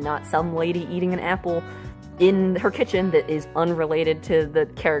sin and not some lady eating an apple in her kitchen that is unrelated to the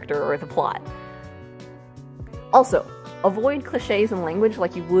character or the plot. Also, avoid cliches in language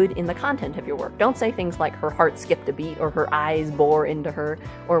like you would in the content of your work. Don't say things like her heart skipped a beat or her eyes bore into her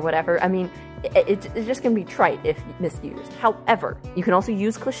or whatever. I mean, it's just going to be trite if misused. However, you can also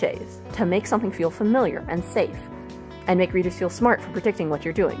use cliches to make something feel familiar and safe and make readers feel smart for predicting what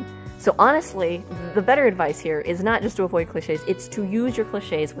you're doing. So honestly, the better advice here is not just to avoid cliches, it's to use your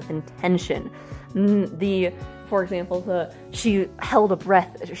cliches with intention. For example, she held a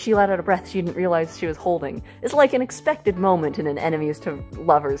breath, she let out a breath she didn't realize she was holding. It's like an expected moment in an enemies to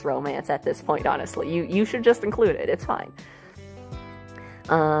lovers romance at this point, honestly. You should just include it, it's fine.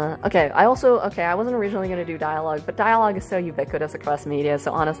 Okay, I wasn't originally going to do dialogue, but dialogue is so ubiquitous across media,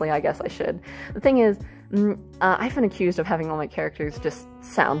 so honestly, I guess I should. The thing is, I've been accused of having all my characters just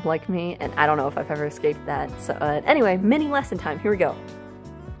sound like me, and I don't know if I've ever escaped that. So, anyway, mini lesson time, here we go.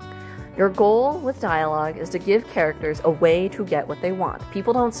 Your goal with dialogue is to give characters a way to get what they want.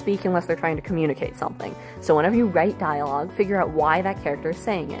 People don't speak unless they're trying to communicate something. So whenever you write dialogue, figure out why that character is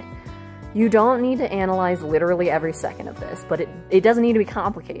saying it. You don't need to analyze literally every second of this, but it doesn't need to be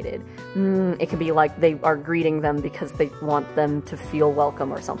complicated. It can be like they are greeting them because they want them to feel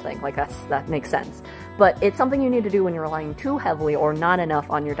welcome or something. Like that makes sense. But it's something you need to do when you're relying too heavily or not enough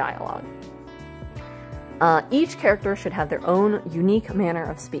on your dialogue. Each character should have their own unique manner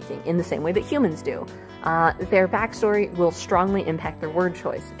of speaking, in the same way that humans do. Their backstory will strongly impact their word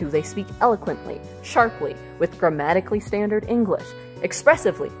choice. Do they speak eloquently, sharply, with grammatically standard English,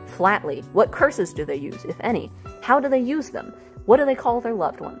 expressively, flatly? What curses do they use, if any? How do they use them? What do they call their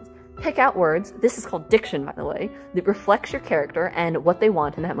loved ones? Pick out words, this is called diction by the way, that reflects your character and what they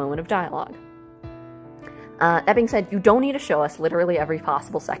want in that moment of dialogue. That being said, you don't need to show us literally every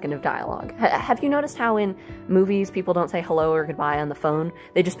possible second of dialogue. Have you noticed how in movies people don't say hello or goodbye on the phone?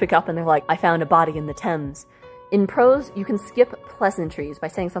 They just pick up and they're like, I found a body in the Thames. In prose, you can skip pleasantries by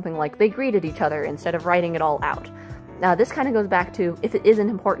saying something like, they greeted each other, instead of writing it all out. Now, this kind of goes back to, if it isn't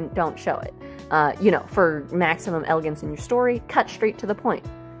important, don't show it. For maximum elegance in your story, cut straight to the point.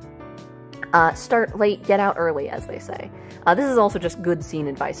 Start late, get out early, as they say. This is also just good scene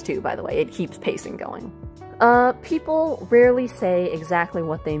advice too, by the way. It keeps pacing going. People rarely say exactly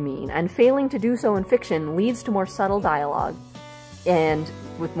what they mean, and failing to do so in fiction leads to more subtle dialogue and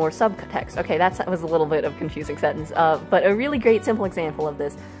with more subtext. Okay, that was a little bit of a confusing sentence, but a really great simple example of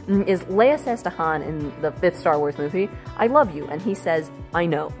this is Leia says to Han in the 5th Star Wars movie, I love you, and he says, I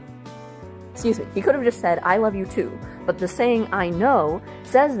know. Excuse me, he could have just said, I love you too, but the saying, I know,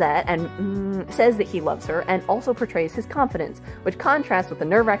 says that, and says that he loves her, and also portrays his confidence, which contrasts with the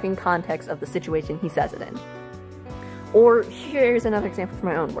nerve-wracking context of the situation he says it in. Or, here's another example from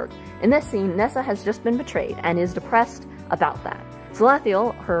my own work. In this scene, Nessa has just been betrayed, and is depressed about that.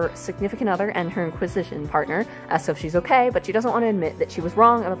 Salathiel, her significant other and her Inquisition partner, asks if she's okay, but she doesn't want to admit that she was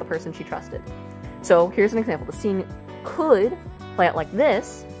wrong about the person she trusted. So, here's an example. The scene could play out like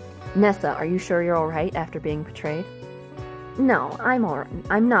this. Nessa, are you sure you're alright after being betrayed? No,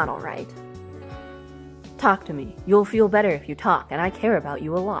 I'm not alright. Talk to me. You'll feel better if you talk, and I care about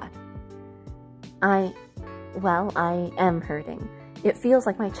you a lot. I am hurting. It feels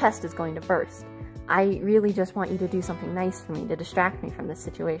like my chest is going to burst. I really just want you to do something nice for me to distract me from this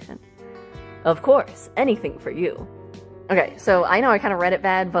situation. Of course, anything for you. Okay, so I know I kind of read it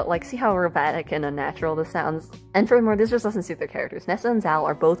bad, but like, see how robotic and unnatural this sounds? And furthermore, this just doesn't suit their characters. Nessa and Zal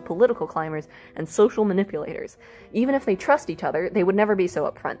are both political climbers and social manipulators. Even if they trust each other, they would never be so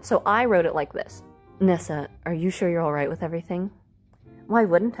upfront. So I wrote it like this. Nessa, are you sure you're alright with everything? Why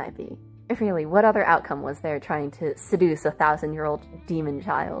wouldn't I be? Really, what other outcome was there trying to seduce a 1,000-year-old demon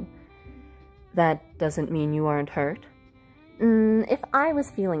child? That doesn't mean you aren't hurt. if I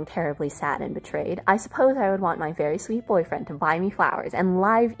was feeling terribly sad and betrayed, I suppose I would want my very sweet boyfriend to buy me flowers and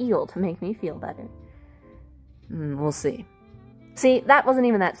live eel to make me feel better. We'll see. See, that wasn't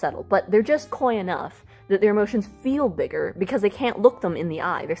even that subtle, but they're just coy enough that their emotions feel bigger because they can't look them in the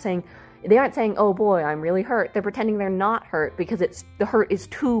eye. They aren't saying, oh boy, I'm really hurt. They're pretending they're not hurt because the hurt is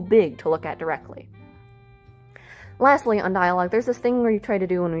too big to look at directly. Lastly, on dialogue, there's this thing where you try to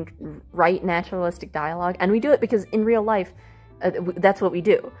do when we write naturalistic dialogue, and we do it because in real life, that's what we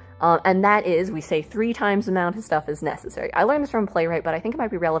do. And that is, we say 3 times the amount of stuff as necessary. I learned this from Playwright, but I think it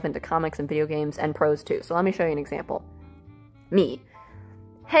might be relevant to comics and video games and prose too. So let me show you an example. Me.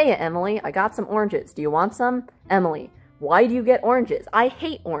 Hey, Emily, I got some oranges. Do you want some? Emily. Why do you get oranges? I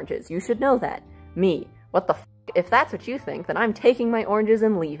hate oranges. You should know that. Me. What the f***? If that's what you think, then I'm taking my oranges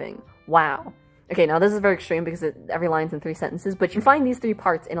and leaving. Wow. Okay, now this is very extreme because every line's in 3 sentences, but you find these 3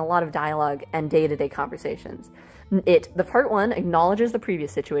 parts in a lot of dialogue and day-to-day conversations. The part 1 acknowledges the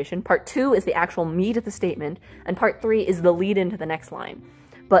previous situation, part 2 is the actual meat of the statement, and part 3 is the lead into the next line.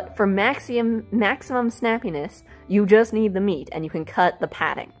 But for maximum snappiness, you just need the meat, and you can cut the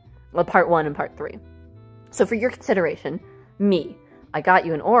padding. Well, part 1 and part 3. So for your consideration, me. I got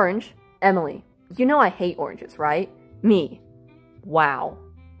you an orange. Emily. You know I hate oranges, right? Me. Wow.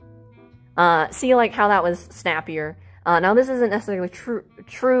 See, like, how that was snappier. Now, this isn't necessarily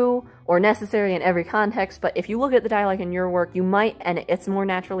true or necessary in every context, but if you look at the dialogue in your work, you might, and it's more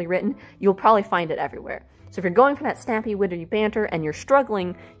naturally written, you'll probably find it everywhere. So if you're going for that snappy, witty banter and you're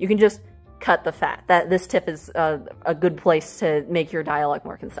struggling, you can just cut the fat. This tip is a good place to make your dialogue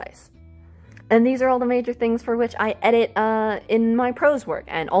more concise. And these are all the major things for which I edit in my prose work,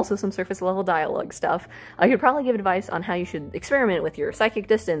 and also some surface-level dialogue stuff. I could probably give advice on how you should experiment with your psychic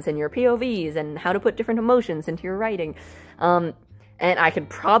distance and your POVs, and how to put different emotions into your writing. And I could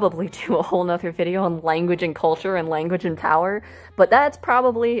probably do a whole nother video on language and culture and language and power, but that's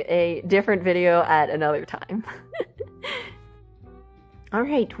probably a different video at another time.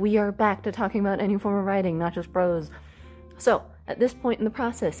 Alright, we are back to talking about any form of writing, not just prose. So, at this point in the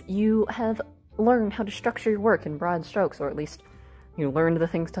process, you have learned how to structure your work in broad strokes, or at least you learned the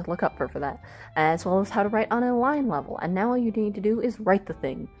things to look up for that, as well as how to write on a line level, and now all you need to do is write the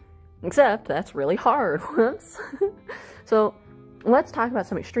thing. Except, that's really hard. Whoops. So, let's talk about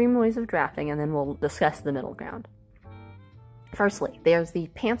some extreme ways of drafting, and then we'll discuss the middle ground. Firstly, there's the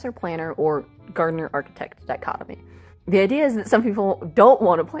pantser-planner or gardener-architect dichotomy. The idea is that some people don't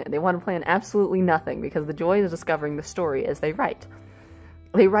want to plan. They want to plan absolutely nothing, because the joy is discovering the story as they write.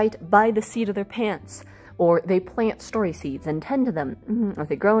 They write by the seat of their pants, or they plant story seeds and tend to them as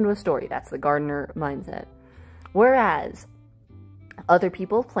they grow into a story. That's the gardener mindset. Whereas other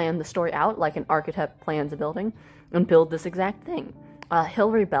people plan the story out like an architect plans a building and build this exact thing.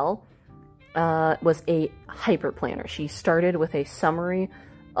 Hilary Bell was a hyper planner. She started with a summary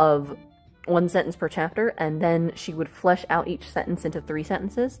of 1 sentence per chapter, and then she would flesh out each sentence into 3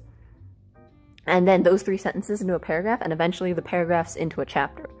 sentences. And then those 3 sentences into a paragraph, and eventually the paragraphs into a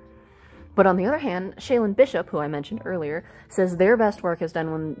chapter. But on the other hand, Shaylin Bishop, who I mentioned earlier, says their best work is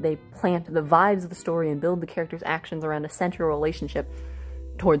done when they plant the vibes of the story and build the characters' actions around a central relationship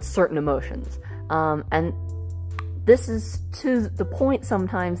towards certain emotions. And this is to the point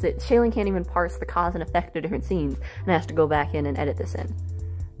sometimes that Shaylin can't even parse the cause and effect of different scenes, and has to go back in and edit this in.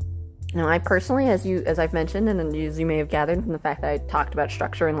 Now, I personally, as I've mentioned, and as you may have gathered from the fact that I talked about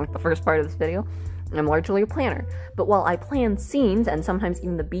structure in like the first part of this video, I'm largely a planner. But while I plan scenes, and sometimes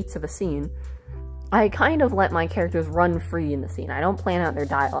even the beats of a scene, I kind of let my characters run free in the scene. I don't plan out their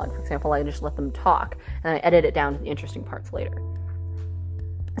dialogue. For example, I just let them talk, and I edit it down to the interesting parts later.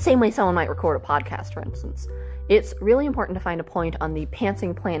 Same way someone might record a podcast, for instance. It's really important to find a point on the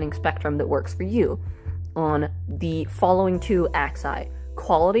pantsing planning spectrum that works for you on the following 2 axi: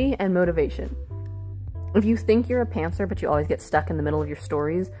 quality and motivation. If you think you're a pantser, but you always get stuck in the middle of your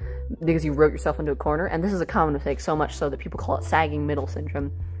stories because you wrote yourself into a corner, and this is a common mistake, so much so that people call it sagging middle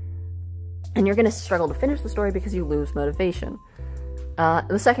syndrome, and you're going to struggle to finish the story because you lose motivation.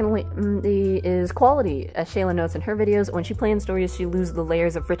 The second is quality. As Shaylin notes in her videos, when she plans stories, she loses the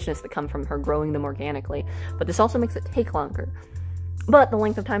layers of richness that come from her growing them organically, but this also makes it take longer. But the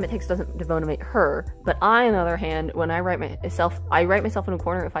length of time it takes doesn't demotivate her. But I, on the other hand, when I write myself in a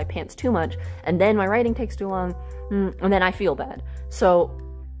corner if I pants too much, and then my writing takes too long, and then I feel bad. So,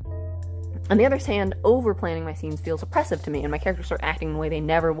 on the other hand, over-planning my scenes feels oppressive to me, and my characters start acting in a way they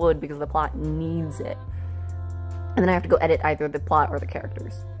never would because the plot needs it. And then I have to go edit either the plot or the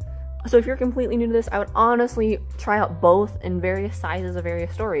characters. So if you're completely new to this, I would honestly try out both in various sizes of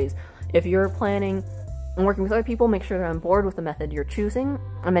various stories. If you're planning and working with other people, make sure they're on board with the method you're choosing.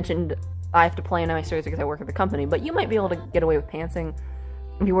 I mentioned I have to plan my stories because I work at the company, but you might be able to get away with pantsing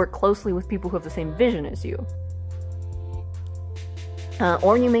if you work closely with people who have the same vision as you.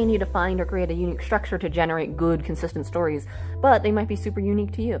 Or you may need to find or create a unique structure to generate good, consistent stories, but they might be super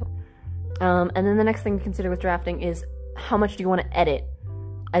unique to you. And then the next thing to consider with drafting is how much do you want to edit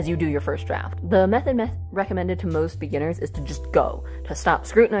as you do your first draft. The method recommended to most beginners is to just go, to stop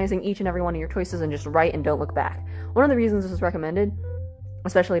scrutinizing each and every one of your choices and just write and don't look back. One of the reasons this is recommended,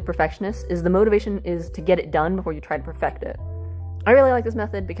 especially perfectionists, is the motivation is to get it done before you try to perfect it. I really like this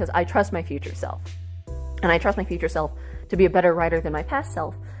method because I trust my future self. And I trust my future self to be a better writer than my past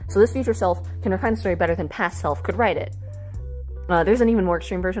self. So this future self can refine the story better than past self could write it. There's an even more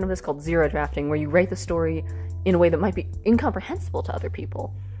extreme version of this called zero drafting, where you write the story in a way that might be incomprehensible to other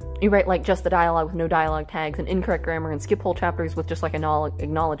people. You write like just the dialogue with no dialogue tags and incorrect grammar and skip whole chapters with just like an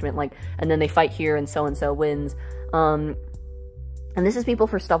acknowledgement, like, and then they fight here and so wins. And this is people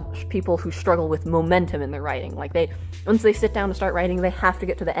who struggle with momentum in their writing. Like once they sit down to start writing, they have to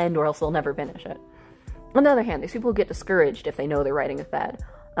get to the end or else they'll never finish it. On the other hand, there's people who get discouraged if they know their writing is bad.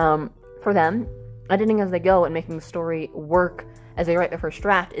 For them, editing as they go and making the story work as they write their first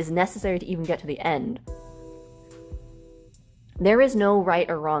draft is necessary to even get to the end. There is no right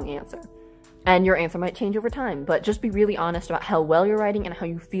or wrong answer, and your answer might change over time, but just be really honest about how well you're writing and how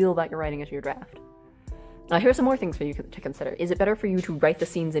you feel about your writing as your draft. Now, here's some more things for you to consider. Is it better for you to write the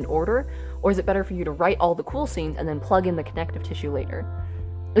scenes in order, or is it better for you to write all the cool scenes and then plug in the connective tissue later?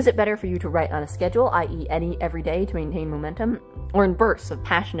 Is it better for you to write on a schedule, i.e. every day to maintain momentum, or in bursts of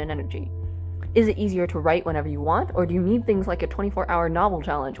passion and energy? Is it easier to write whenever you want, or do you need things like a 24-hour novel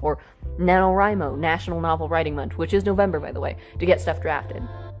challenge, or NaNoWriMo, National Novel Writing Month, which is November, by the way, to get stuff drafted?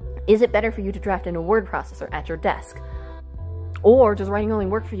 Is it better for you to draft in a word processor at your desk? Or does writing only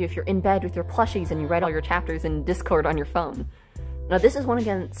work for you if you're in bed with your plushies and you write all your chapters in Discord on your phone? Now, this is,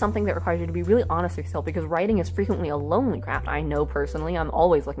 something that requires you to be really honest with yourself, because writing is frequently a lonely craft. I know personally, I'm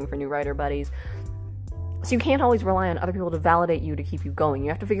always looking for new writer buddies. So you can't always rely on other people to validate you to keep you going. You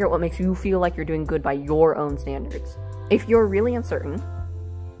have to figure out what makes you feel like you're doing good by your own standards. If you're really uncertain,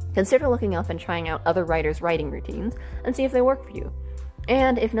 consider looking up and trying out other writers' writing routines and see if they work for you.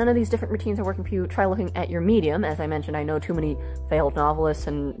 And if none of these different routines are working for you, try looking at your medium. As I mentioned, I know too many failed novelists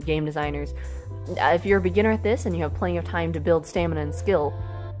and game designers. If you're a beginner at this and you have plenty of time to build stamina and skill,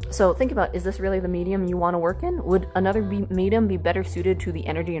 so think about, is this really the medium you want to work in? Would another medium be better suited to the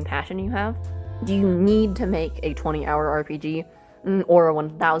energy and passion you have? Do you need to make a 20-hour RPG or a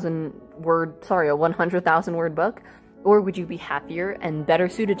 100,000 word book? Or would you be happier and better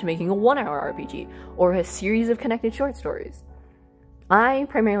suited to making a 1-hour RPG or a series of connected short stories? I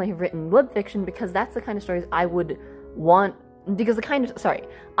primarily have written web fiction because that's the kind of stories I would want,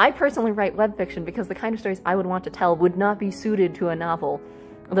 I personally write web fiction because the kind of stories I would want to tell would not be suited to a novel.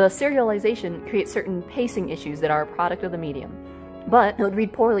 The serialization creates certain pacing issues that are a product of the medium. But it would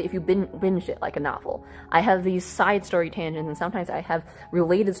read poorly if you binged it like a novel. I have these side story tangents, and sometimes I have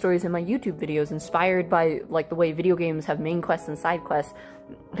related stories in my YouTube videos inspired by like the way video games have main quests and side quests,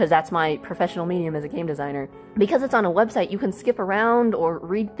 because that's my professional medium as a game designer. Because it's on a website, you can skip around or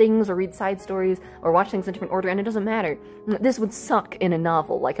read things or read side stories or watch things in different order, and it doesn't matter. This would suck in a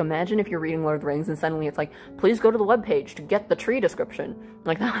novel. Like, imagine if you're reading Lord of the Rings and suddenly it's like, please go to the webpage to get the tree description.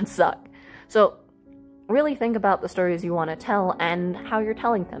 Like, that would suck. So really think about the stories you want to tell and how you're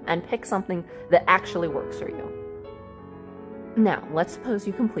telling them, and pick something that actually works for you. Now, let's suppose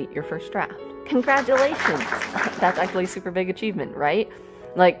you complete your first draft. Congratulations! That's actually a super big achievement, right?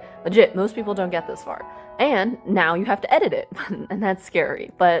 Like, legit, most people don't get this far. And now you have to edit it, and that's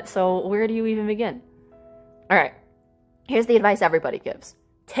scary. But, so where do you even begin? Alright, here's the advice everybody gives.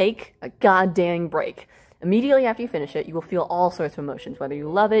 Take a goddamn break. Immediately after you finish it, you will feel all sorts of emotions, whether you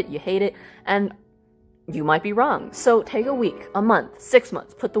love it, you hate it, and you might be wrong. So take a week, a month, 6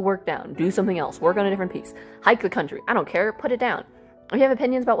 months, put the work down, do something else, work on a different piece, hike the country, I don't care, put it down. If you have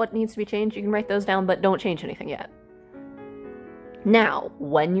opinions about what needs to be changed, you can write those down, but don't change anything yet. Now,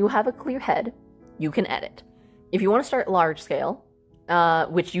 when you have a clear head, you can edit. If you want to start large scale,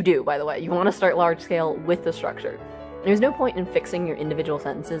 which you do, by the way, you want to start large scale with the structure. There's no point in fixing your individual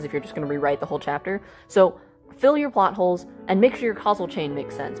sentences if you're just going to rewrite the whole chapter, so fill your plot holes, and make sure your causal chain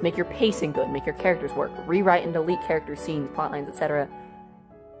makes sense. Make your pacing good, make your characters work. Rewrite and delete characters, scenes, plotlines, etc.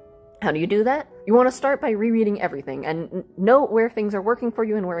 How do you do that? You want to start by rereading everything, and note where things are working for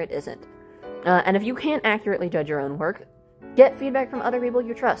you and where it isn't. And if you can't accurately judge your own work, get feedback from other people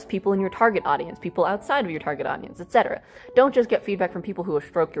you trust, people in your target audience, people outside of your target audience, etc. Don't just get feedback from people who will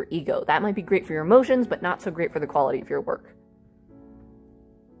stroke your ego. That might be great for your emotions, but not so great for the quality of your work.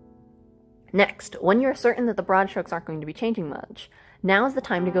 Next, when you're certain that the broad strokes aren't going to be changing much, Now is the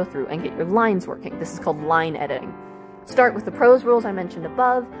time to go through and get your lines working. This is called line editing. Start with the prose rules I mentioned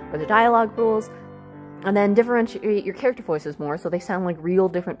above, or the dialogue rules, and then differentiate your character voices more so they sound like real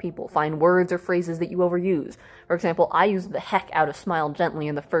different people. Find words or phrases that you overuse. For example, I used the heck out of Smile Gently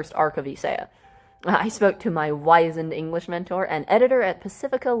in the first arc of Yssaia. I spoke to my wizened English mentor and editor at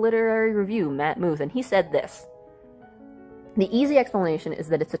Pacifica Literary Review, Matt Muth, and he said this: "The easy explanation is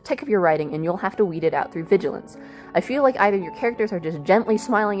that it's a tick of your writing and you'll have to weed it out through vigilance. I feel like either your characters are just gently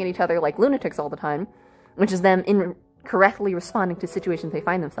smiling at each other like lunatics all the time, which is them incorrectly responding to situations they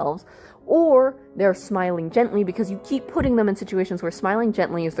find themselves, or they're smiling gently because you keep putting them in situations where smiling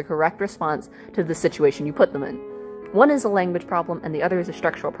gently is the correct response to the situation you put them in. One is a language problem and the other is a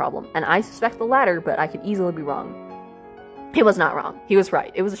structural problem, and I suspect the latter, but I could easily be wrong." He was not wrong. He was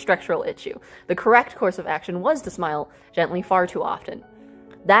right. It was a structural issue. The correct course of action was to smile gently far too often.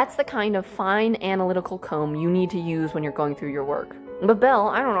 That's the kind of fine analytical comb you need to use when you're going through your work. But Belle,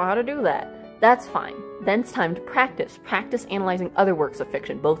 I don't know how to do that. That's fine. Then it's time to practice. Practice analyzing other works of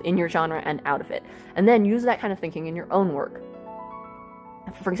fiction, both in your genre and out of it. And then use that kind of thinking in your own work.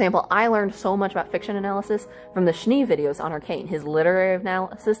 For example, I learned so much about fiction analysis from the Schnee videos on Arcane. His literary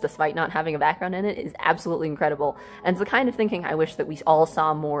analysis, despite not having a background in it, is absolutely incredible, and it's the kind of thinking I wish that we all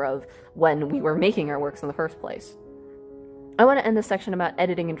saw more of when we were making our works in the first place. I want to end this section about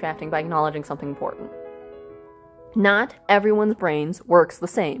editing and drafting by acknowledging something important. Not everyone's brains works the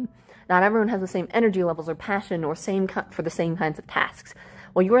same. Not everyone has the same energy levels or passion or for the same kinds of tasks.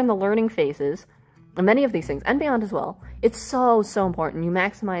 While you're in the learning phases, and many of these things, and beyond as well, it's so important you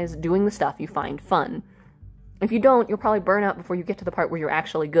maximize doing the stuff you find fun. If you don't, you'll probably burn out before you get to the part where you're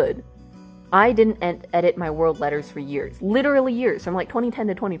actually good. I didn't edit my world letters for years. Literally years, from like 2010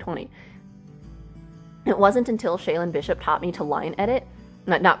 to 2020. It wasn't until Shaylin Bishop taught me to line edit,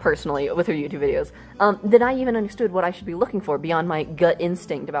 not personally, with her YouTube videos, that I even understood what I should be looking for beyond my gut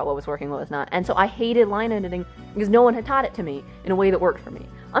instinct about what was working and what was not. And so I hated line editing because no one had taught it to me in a way that worked for me.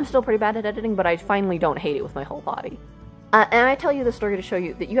 I'm still pretty bad at editing, but I finally don't hate it with my whole body. And I tell you this story to show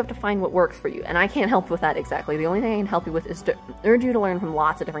you that you have to find what works for you, and I can't help with that exactly. The only thing I can help you with is to urge you to learn from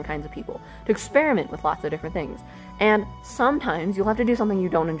lots of different kinds of people, to experiment with lots of different things. And sometimes you'll have to do something you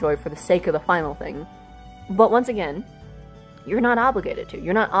don't enjoy for the sake of the final thing. But once again, you're not obligated to.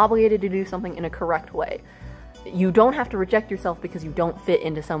 You're not obligated to do something in a correct way. You don't have to reject yourself because you don't fit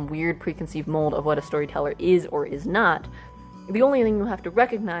into some weird preconceived mold of what a storyteller is or is not. The only thing you have to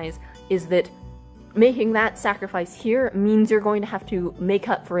recognize is that making that sacrifice here means you're going to have to make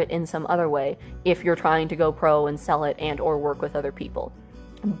up for it in some other way if you're trying to go pro and sell it and or work with other people.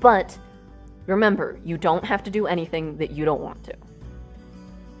 But remember, you don't have to do anything that you don't want to.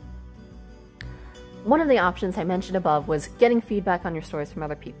 One of the options I mentioned above was getting feedback on your stories from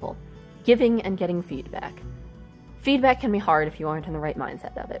other people. Giving and getting feedback. Feedback can be hard if you aren't in the right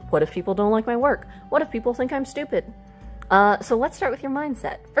mindset of it. What if people don't like my work? What if people think I'm stupid? So let's start with your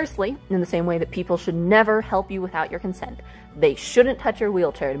mindset. Firstly, in the same way that people should never help you without your consent. They shouldn't touch your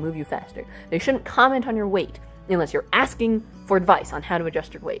wheelchair to move you faster. They shouldn't comment on your weight unless you're asking for advice on how to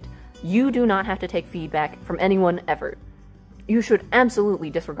adjust your weight. You do not have to take feedback from anyone ever. You should absolutely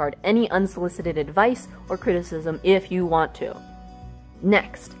disregard any unsolicited advice or criticism if you want to.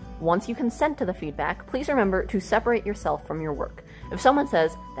 Next, once you consent to the feedback, please remember to separate yourself from your work. If someone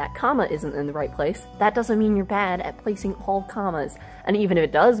says, that comma isn't in the right place, that doesn't mean you're bad at placing all commas. And even if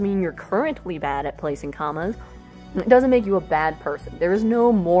it does mean you're currently bad at placing commas, it doesn't make you a bad person. There is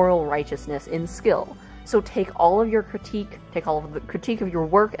no moral righteousness in skill. So take all of your critique, take all of the critique of your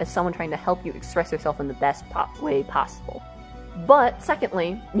work as someone trying to help you express yourself in the best way possible. But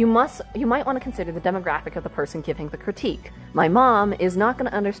secondly, you might want to consider the demographic of the person giving the critique. My mom is not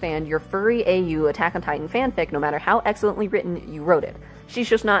going to understand your furry AU Attack on Titan fanfic no matter how excellently written you wrote it. She's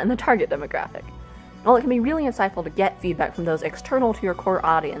just not in the target demographic. While it can be really insightful to get feedback from those external to your core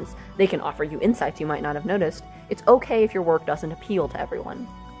audience, they can offer you insights you might not have noticed, it's okay if your work doesn't appeal to everyone.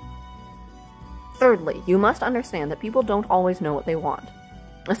 Thirdly, you must understand that people don't always know what they want.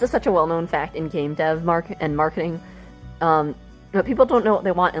 This is such a well-known fact in game dev and marketing. But people don't know what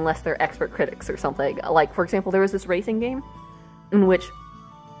they want unless they're expert critics or something. Like, for example, there was this racing game in which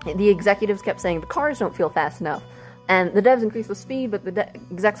the executives kept saying the cars don't feel fast enough. And the devs increased the speed, but the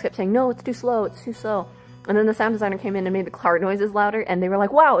execs kept saying, no, it's too slow, it's too slow. And then the sound designer came in and made the car noises louder, and they were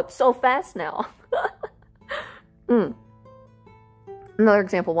like, wow, it's so fast now. Another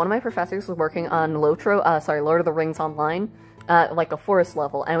example, one of my professors was working on Lord of the Rings Online, like a forest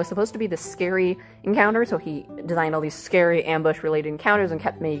level, and it was supposed to be this scary encounter, so he designed all these scary ambush-related encounters and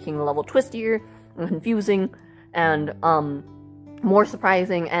kept making the level twistier and confusing, and more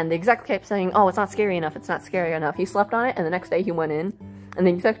surprising, and the exec kept saying, oh, it's not scary enough, it's not scary enough. He slept on it, and the next day he went in, and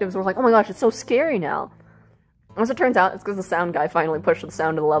the executives were like, oh my gosh, it's so scary now. As it turns out, it's because the sound guy finally pushed the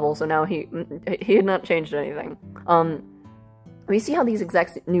sound to the level, so now he had not changed anything. We see how these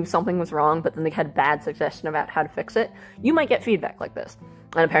execs knew something was wrong, but then they had bad suggestion about how to fix it. You might get feedback like this.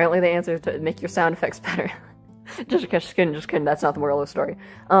 And apparently the answer is to make your sound effects better. just kidding, that's not the moral of the story.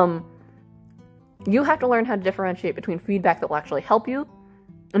 You have to learn how to differentiate between feedback that will actually help you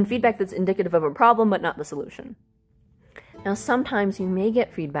and feedback that's indicative of a problem but not the solution. Now, sometimes you may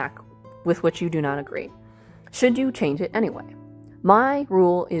get feedback with which you do not agree. Should you change it anyway? My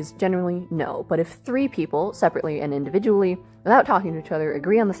rule is generally no, but if 3 people, separately and individually, without talking to each other,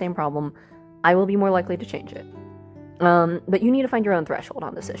 agree on the same problem, I will be more likely to change it. But you need to find your own threshold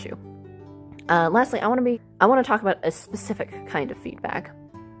on this issue. Lastly, I want to talk about a specific kind of feedback.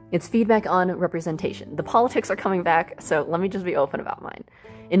 It's feedback on representation. The politics are coming back, so let me just be open about mine.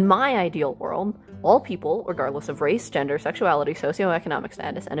 In my ideal world, all people, regardless of race, gender, sexuality, socioeconomic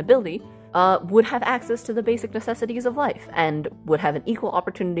status, and ability, would have access to the basic necessities of life, and would have an equal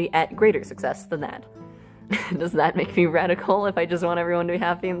opportunity at greater success than that. Does that make me radical if I just want everyone to be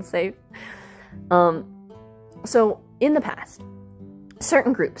happy and safe? So, in the past,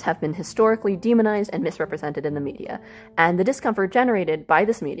 certain groups have been historically demonized and misrepresented in the media, and the discomfort generated by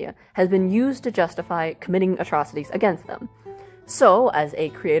this media has been used to justify committing atrocities against them. So, as a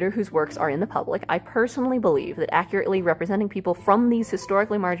creator whose works are in the public, I personally believe that accurately representing people from these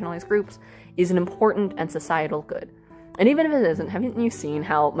historically marginalized groups is an important and societal good. And even if it isn't, haven't you seen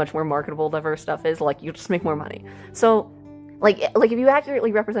how much more marketable diverse stuff is? Like, you just make more money. So, like if you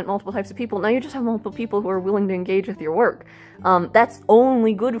accurately represent multiple types of people, now you just have multiple people who are willing to engage with your work. That's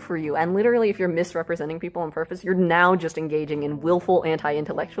only good for you, and literally if you're misrepresenting people on purpose, you're now just engaging in willful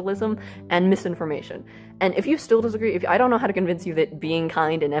anti-intellectualism and misinformation. And if you still disagree, I don't know how to convince you that being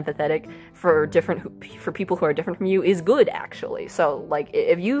kind and empathetic for people who are different from you is good, actually. So, like,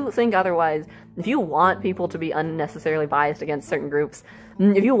 if you think otherwise, if you want people to be unnecessarily biased against certain groups,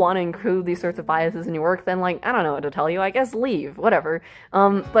 if you want to include these sorts of biases in your work, then, like, I don't know what to tell you, I guess leave, whatever.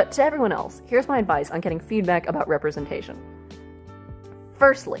 But to everyone else, here's my advice on getting feedback about representation.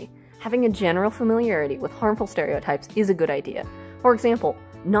 Firstly, having a general familiarity with harmful stereotypes is a good idea. For example,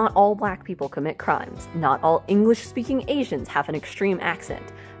 not all black people commit crimes. Not all English-speaking Asians have an extreme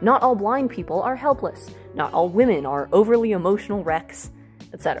accent. Not all blind people are helpless. Not all women are overly emotional wrecks,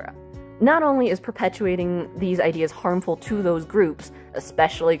 etc. Not only is perpetuating these ideas harmful to those groups,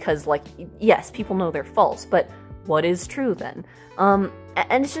 especially because, like, yes, people know they're false, but what is true then?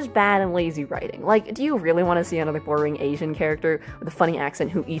 And it's just bad and lazy writing. Like, do you really want to see another boring Asian character with a funny accent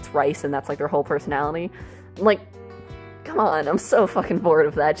who eats rice and that's, like, their whole personality? Like, come on, I'm so fucking bored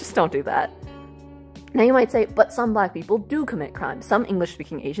of that. Just don't do that. Now you might say, but some black people do commit crimes. Some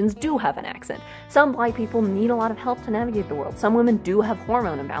English-speaking Asians do have an accent. Some black people need a lot of help to navigate the world. Some women do have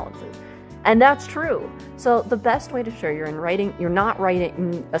hormone imbalances. And that's true. So the best way to show you're not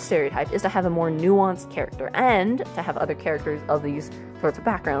writing a stereotype is to have a more nuanced character, and to have other characters of these sorts of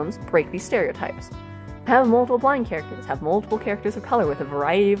backgrounds break these stereotypes. Have multiple blind characters, have multiple characters of color with a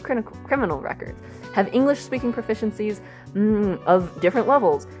variety of criminal records, have English-speaking proficiencies of different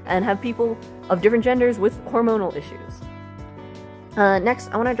levels, and have people of different genders with hormonal issues. Next,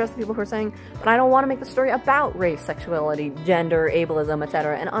 I want to address the people who are saying, but I don't want to make the story about race, sexuality, gender, ableism,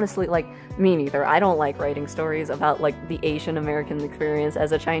 etc. And honestly, like, me neither. I don't like writing stories about, like, the Asian American experience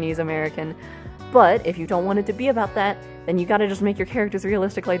as a Chinese American. But if you don't want it to be about that, then you gotta just make your characters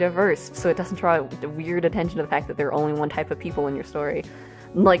realistically diverse, so it doesn't draw weird attention to the fact that there are only one type of people in your story.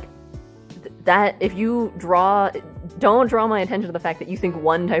 Like, that, if you don't draw my attention to the fact that you think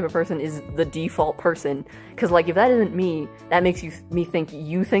one type of person is the default person, because, like, if that isn't me, that makes me think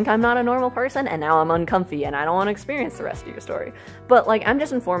you think I'm not a normal person, and now I'm uncomfy, and I don't want to experience the rest of your story. But, like, I'm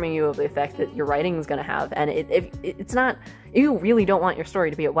just informing you of the effect that your writing is gonna have, and if you really don't want your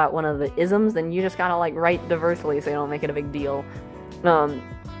story to be about one of the isms, then you just gotta, like, write diversely so you don't make it a big deal.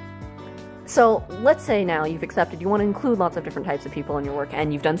 So, let's say now you've accepted you want to include lots of different types of people in your work,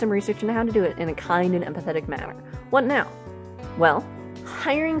 and you've done some research into how to do it in a kind and empathetic manner. What now? Well,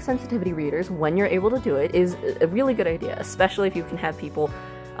 hiring sensitivity readers when you're able to do it is a really good idea, especially if you can have people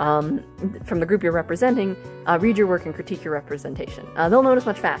from the group you're representing read your work and critique your representation. They'll notice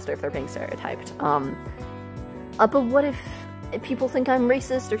much faster if they're being stereotyped. But what if people think I'm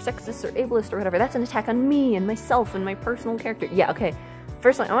racist or sexist or ableist or whatever? That's an attack on me and myself and my personal character. Yeah, okay.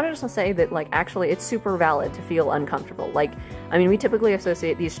 Firstly, I want to just say that, like, actually, it's super valid to feel uncomfortable. Like, I mean, we typically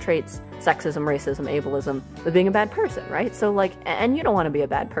associate these traits, sexism, racism, ableism, with being a bad person, right? So, like, and you don't want to be a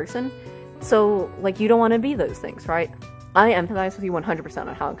bad person. So, like, you don't want to be those things, right? I empathize with you 100%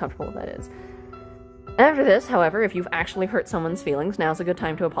 on how uncomfortable that is. After this, however, if you've actually hurt someone's feelings, now's a good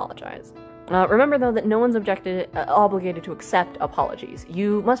time to apologize. Remember, though, that no one's obligated to accept apologies.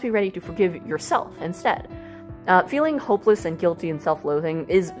 You must be ready to forgive yourself instead. Feeling hopeless and guilty and self-loathing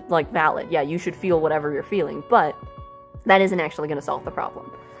is, like, valid. Yeah, you should feel whatever you're feeling, but that isn't actually going to solve the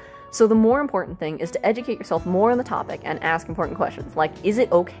problem. So the more important thing is to educate yourself more on the topic and ask important questions, like, is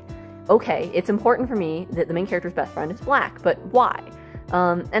it okay, it's important for me that the main character's best friend is black, but why?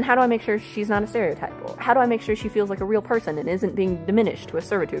 And how do I make sure she's not a stereotype? Or how do I make sure she feels like a real person and isn't being diminished to a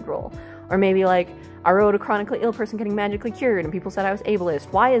servitude role? Or maybe like, I wrote a chronically ill person getting magically cured and people said I was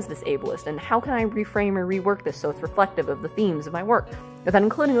ableist. Why is this ableist? And how can I reframe or rework this so it's reflective of the themes of my work, without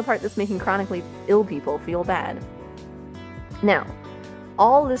including the part that's making chronically ill people feel bad? Now,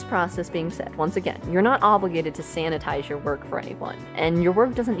 all this process being said, once again, you're not obligated to sanitize your work for anyone, and your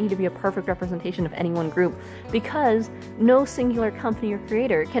work doesn't need to be a perfect representation of any one group, because no singular company or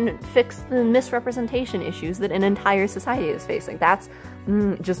creator can fix the misrepresentation issues that an entire society is facing. That's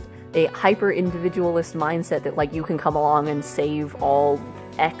just a hyper-individualist mindset that, like, you can come along and save all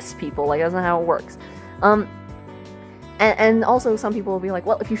X people. Like, that's not how it works. And also some people will be like,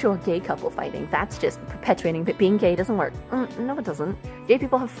 well, if you show a gay couple fighting, that's just perpetuating that being gay doesn't work. No, it doesn't. Gay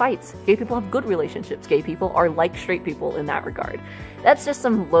people have fights. Gay people have good relationships. Gay people are like straight people in that regard. That's just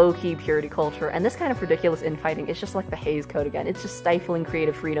some low-key purity culture, and this kind of ridiculous infighting is just like the Hays Code again. It's just stifling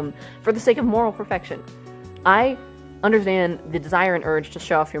creative freedom for the sake of moral perfection. I understand the desire and urge to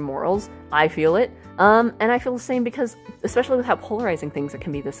show off your morals. I feel it. And I feel the same because, especially with how polarizing things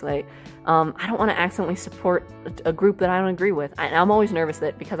can be this way, I don't want to accidentally support a group that I don't agree with. And I'm always nervous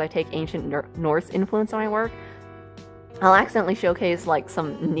that because I take ancient Norse influence in my work, I'll accidentally showcase like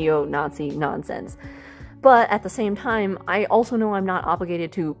some neo-Nazi nonsense. But at the same time, I also know I'm not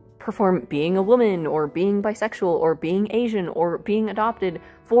obligated to perform being a woman, or being bisexual, or being Asian, or being adopted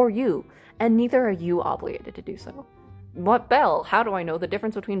for you. And neither are you obligated to do so. What bell? How do I know the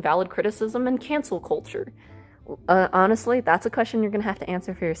difference between valid criticism and cancel culture? Honestly, that's a question you're going to have to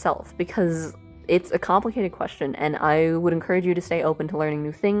answer for yourself, because it's a complicated question, and I would encourage you to stay open to learning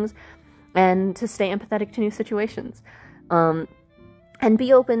new things, and to stay empathetic to new situations. And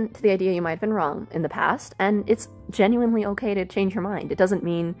be open to the idea you might have been wrong in the past, and it's genuinely okay to change your mind. It doesn't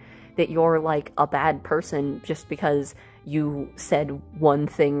mean that you're, like, a bad person just because you said one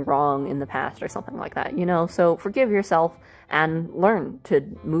thing wrong in the past or something like that, you know? So forgive yourself and learn to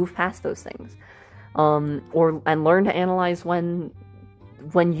move past those things. And learn to analyze when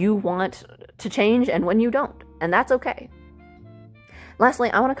you want to change and when you don't. And that's okay. Lastly,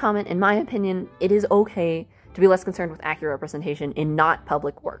 I want to comment, in my opinion, it is okay to be less concerned with accurate representation in not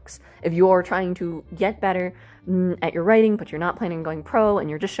public works. If you're trying to get better at your writing, but you're not planning on going pro, and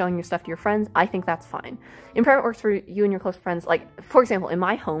you're just showing your stuff to your friends, I think that's fine. In private works for you and your close friends, like, for example, in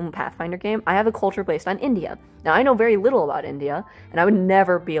my home Pathfinder game, I have a culture based on India. Now, I know very little about India, and I would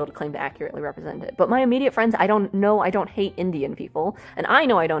never be able to claim to accurately represent it. But my immediate friends, I don't hate Indian people, and I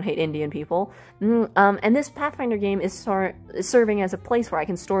know I don't hate Indian people. And this Pathfinder game is serving as a place where I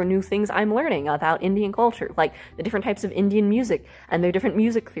can store new things I'm learning about Indian culture, like the different types of Indian music and their different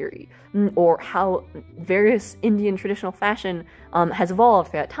music theory, or how various Indian traditional fashion has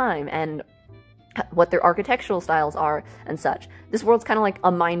evolved throughout time, and what their architectural styles are and such. This world's kind of like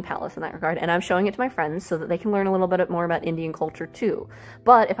a mind palace in that regard, and I'm showing it to my friends so that they can learn a little bit more about Indian culture too.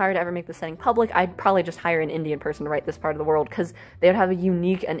 But if I were to ever make this setting public, I'd probably just hire an Indian person to write this part of the world, because they would have a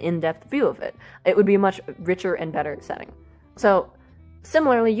unique and in-depth view of it. It would be a much richer and better setting. So,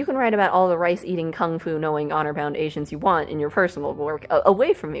 similarly, you can write about all the rice-eating, kung fu-knowing, honor-bound Asians you want in your personal work,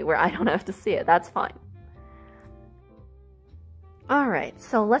 away from me, where I don't have to see it. That's fine. Alright,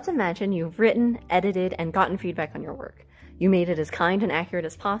 so let's imagine you've written, edited, and gotten feedback on your work. You made it as kind and accurate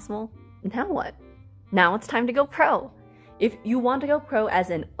as possible. Now what? Now it's time to go pro. If you want to go pro as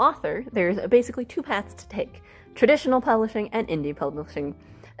an author, there's basically two paths to take: traditional publishing and indie publishing.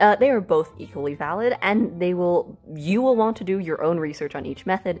 They are both equally valid, and you will want to do your own research on each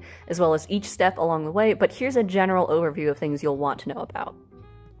method, as well as each step along the way, but here's a general overview of things you'll want to know about.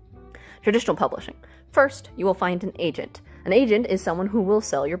 Traditional publishing. First, you will find an agent. An agent is someone who will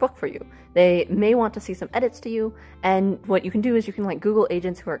sell your book for you. They may want to see some edits to you, and what you can do is you can Google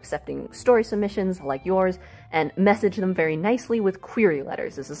agents who are accepting story submissions like yours and message them very nicely with query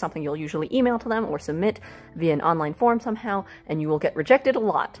letters. This is something you'll usually email to them or submit via an online form somehow, and you will get rejected a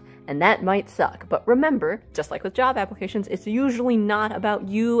lot, and that might suck. But remember, just like with job applications, it's usually not about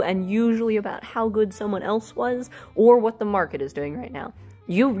you and usually about how good someone else was or what the market is doing right now.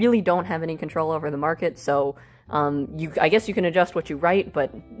 You really don't have any control over the market, so I guess you can adjust what you write,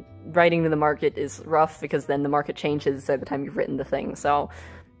 but writing to the market is rough because then the market changes by the time you've written the thing. So,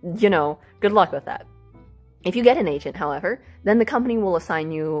 you know, good luck with that. If you get an agent, however, then the company will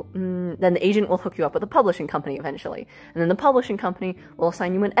assign you, then the agent will hook you up with a publishing company eventually. And then the publishing company will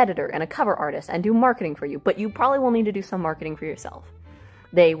assign you an editor and a cover artist and do marketing for you, but you probably will need to do some marketing for yourself.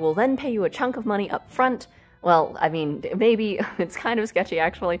 They will then pay you a chunk of money up front. Well, I mean, maybe it's kind of sketchy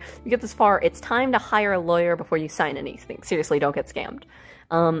actually. You get this far, it's time to hire a lawyer before you sign anything. Seriously, don't get scammed.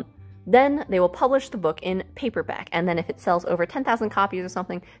 Then they will publish the book in paperback, and then if it sells over 10,000 copies or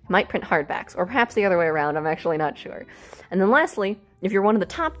something, they might print hardbacks, or perhaps the other way around, I'm actually not sure. And then lastly, if you're one of the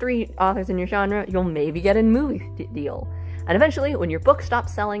top 3 authors in your genre, you'll maybe get a movie deal. And eventually, when your book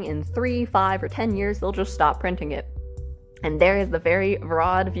stops selling in 3, 5, or 10 years, they'll just stop printing it. And there is the very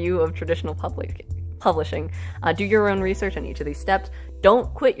broad view of traditional publishing. Do your own research on each of these steps.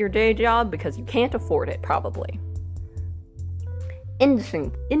 Don't quit your day job because you can't afford it, probably.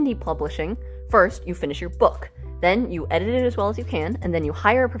 Indie publishing, first you finish your book, then you edit it as well as you can, and then you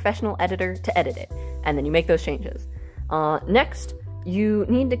hire a professional editor to edit it, and then you make those changes. Next, you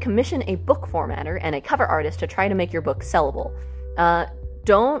need to commission a book formatter and a cover artist to try to make your book sellable.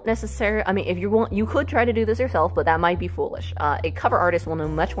 Don't necessarily, I mean, if you want, you could try to do this yourself, but that might be foolish. A cover artist will know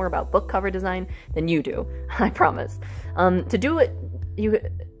much more about book cover design than you do, I promise. To do it,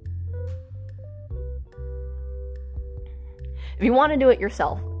 if you want to do it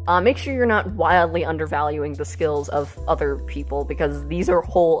yourself, make sure you're not wildly undervaluing the skills of other people, because these are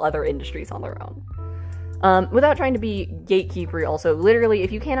whole other industries on their own. Without trying to be gatekeepery also, literally,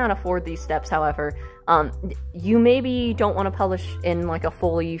 if you cannot afford these steps, however, you maybe don't want to publish in like a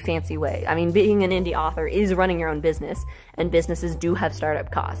fully fancy way. I mean, being an indie author is running your own business, and businesses do have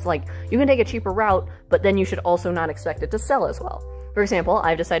startup costs. Like, you can take a cheaper route, but then you should also not expect it to sell as well. For example,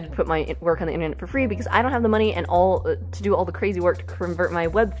 I've decided to put my work on the internet for free because I don't have the money and to do all the crazy work to convert my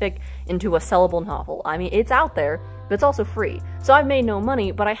webfic into a sellable novel. I mean, it's out there, but it's also free. So I've made no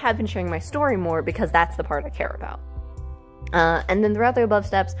money, but I have been sharing my story more because that's the part I care about. And then throughout the above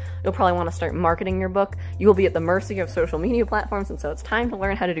steps, you'll probably want to start marketing your book. You will be at the mercy of social media platforms, and so it's time to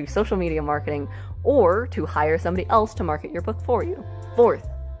learn how to do social media marketing or to hire somebody else to market your book for you. Fourth,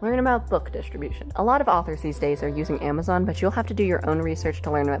 learn about book distribution. A lot of authors these days are using Amazon, but you'll have to do your own research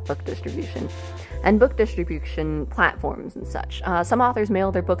to learn about book distribution and book distribution platforms and such. Some authors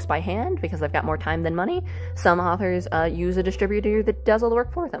mail their books by hand because they've got more time than money. Some authors use a distributor that does all the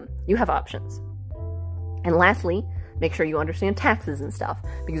work for them. You have options. And lastly, make sure you understand taxes and stuff,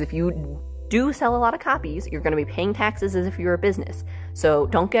 because if you do sell a lot of copies, you're going to be paying taxes as if you're a business. So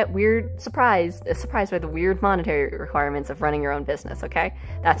don't get surprised by the weird monetary requirements of running your own business, okay?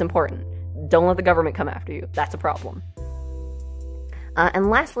 That's important. Don't let the government come after you. That's a problem. And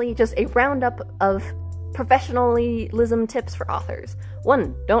lastly, just a roundup of professionalism tips for authors.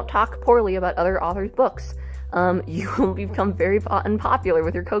 1, don't talk poorly about other authors' books. You will become very unpopular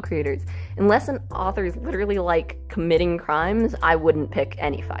with your co-creators. Unless an author is literally like committing crimes, I wouldn't pick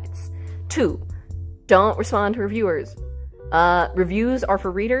any fights. 2, don't respond to reviewers. Reviews are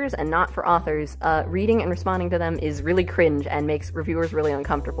for readers and not for authors. Reading and responding to them is really cringe and makes reviewers really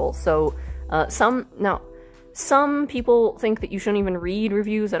uncomfortable. So, some people think that you shouldn't even read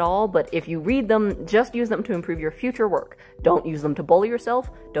reviews at all, but if you read them, just use them to improve your future work. Don't use them to bully yourself.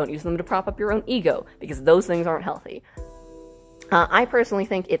 Don't use them to prop up your own ego, because those things aren't healthy. I personally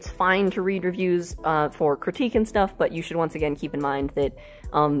think it's fine to read reviews for critique and stuff, but you should once again keep in mind that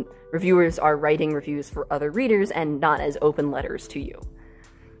reviewers are writing reviews for other readers and not as open letters to you.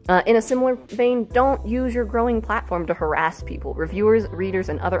 In a similar vein, don't use your growing platform to harass people, reviewers, readers,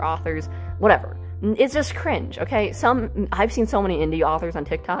 and other authors, whatever. It's just cringe, okay? I've seen so many indie authors on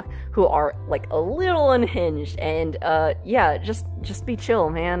TikTok who are, like, a little unhinged, and, yeah, just be chill,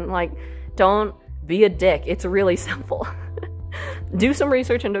 man. Like, don't be a dick. It's really simple. Do some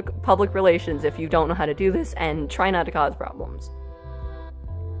research into public relations if you don't know how to do this, and try not to cause problems.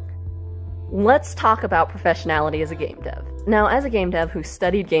 Let's talk about professionality as a game dev. Now, as a game dev who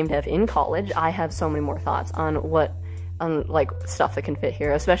studied game dev in college, I have so many more thoughts on like stuff that can fit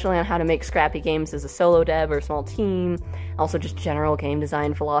here, especially on how to make scrappy games as a solo dev or a small team, also just general game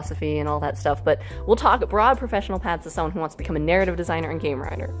design philosophy and all that stuff, but we'll talk broad professional paths as someone who wants to become a narrative designer and game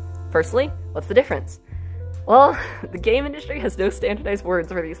writer. Firstly, what's the difference? Well, the game industry has no standardized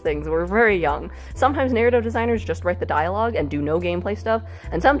words for these things. We're very young. Sometimes narrative designers just write the dialogue and do no gameplay stuff,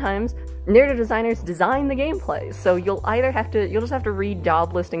 and sometimes narrative designers design the gameplay. So you'll just have to read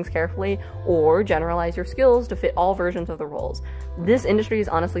job listings carefully or generalize your skills to fit all versions of the roles. This industry is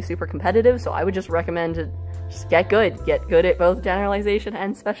honestly super competitive, so I would just recommend to Just get good. Get good at both generalization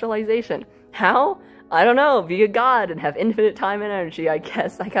and specialization. How? I don't know. Be a god and have infinite time and energy, I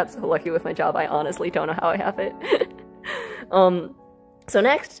guess. I got so lucky with my job, I honestly don't know how I have it. So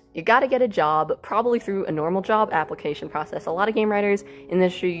next, you gotta get a job, probably through a normal job application process. A lot of game writers in the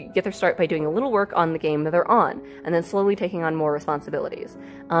industry get their start by doing a little work on the game that they're on, and then slowly taking on more responsibilities.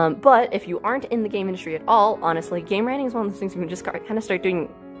 But if you aren't in the game industry at all, honestly, game writing is one of those things you can just kind of start doing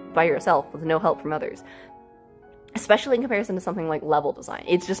by yourself with no help from others. Especially in comparison to something like level design.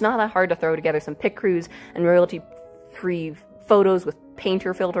 It's just not that hard to throw together some pick crews and royalty-free photos with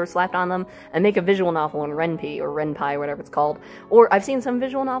painter filters slapped on them and make a visual novel in Ren'Py or Ren'Py, whatever it's called. Or I've seen some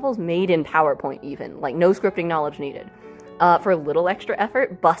visual novels made in PowerPoint even, like no scripting knowledge needed. For a little extra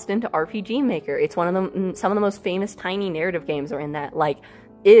effort, bust into RPG Maker. It's one of them. Some of the most famous tiny narrative games are in that, like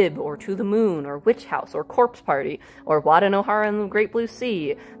Ib, or To the Moon, or Witch House, or Corpse Party, or Wada no Hara and the Great Blue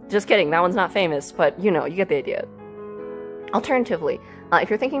Sea. Just kidding, that one's not famous, but you know, you get the idea. Alternatively, if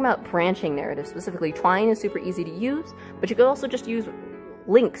you're thinking about branching narratives specifically, Twine is super easy to use, but you could also just use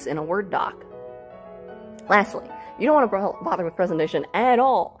links in a Word doc. Lastly, you don't want to bother with presentation at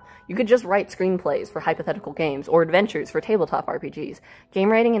all. You could just write screenplays for hypothetical games, or adventures for tabletop RPGs. Game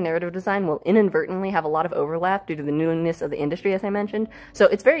writing and narrative design will inadvertently have a lot of overlap due to the newness of the industry, as I mentioned, so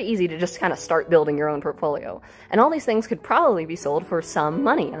it's very easy to just kind of start building your own portfolio. And all these things could probably be sold for some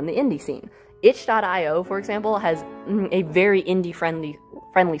money on the indie scene. Itch.io, for example, has a very indie-friendly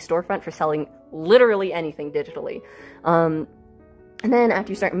storefront for selling literally anything digitally. And then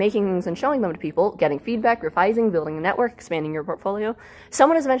after you start making things and showing them to people, getting feedback, revising, building a network, expanding your portfolio,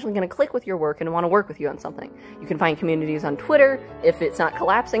 someone is eventually going to click with your work and want to work with you on something. You can find communities on Twitter, if it's not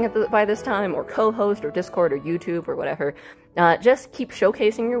collapsing by this time, or co-host, or Discord, or YouTube, or whatever. Just keep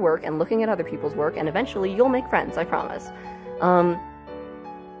showcasing your work and looking at other people's work, and eventually you'll make friends, I promise.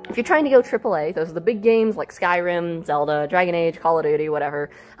 If you're trying to go AAA, those are the big games like Skyrim, Zelda, Dragon Age, Call of Duty, whatever,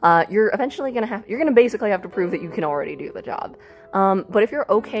 you're gonna basically have to prove that you can already do the job. But if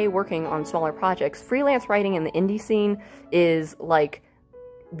you're okay working on smaller projects, freelance writing in the indie scene is, like,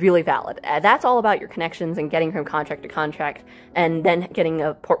 really valid. That's all about your connections and getting from contract to contract, and then getting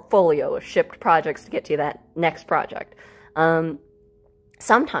a portfolio of shipped projects to get to that next project.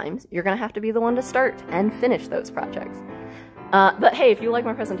 Sometimes you're gonna have to be the one to start and finish those projects. But hey, if you like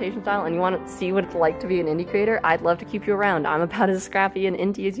my presentation style and you want to see what it's like to be an indie creator, I'd love to keep you around. I'm about as scrappy and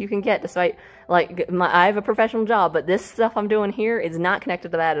indie as you can get, despite, like, I have a professional job, but this stuff I'm doing here is not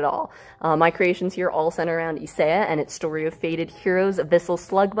connected to that at all. My creations here all center around Yssaia and its story of fated heroes, abyssal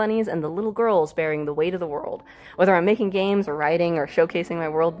slug bunnies, and the little girls bearing the weight of the world. Whether I'm making games, or writing, or showcasing my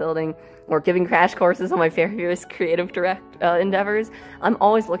world building, or giving crash courses on my various creative endeavors, I'm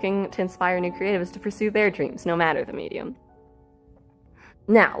always looking to inspire new creatives to pursue their dreams, no matter the medium.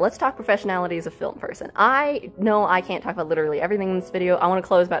 Now, let's talk professionality as a film person. I know I can't talk about literally everything in this video. I want to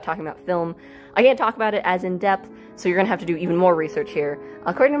close about talking about film. I can't talk about it as in-depth, so you're going to have to do even more research here.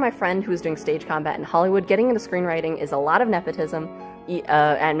 According to my friend who is doing stage combat in Hollywood, getting into screenwriting is a lot of nepotism.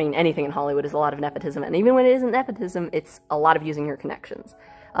 I mean, anything in Hollywood is a lot of nepotism, and even when it isn't nepotism, it's a lot of using your connections.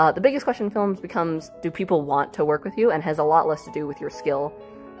 The biggest question in films becomes, do people want to work with you, and has a lot less to do with your skill.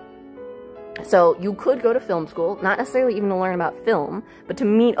 So you could go to film school, not necessarily even to learn about film, but to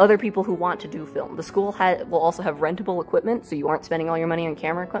meet other people who want to do film. The school will also have rentable equipment, so you aren't spending all your money on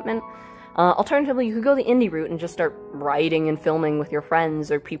camera equipment. Alternatively, you could go the indie route and just start writing and filming with your friends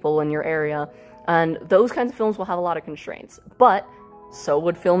or people in your area, and those kinds of films will have a lot of constraints. But so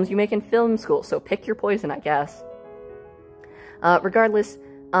would films you make in film school, so pick your poison, I guess. Regardless,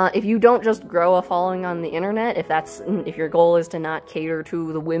 if you don't just grow a following on the internet, if your goal is to not cater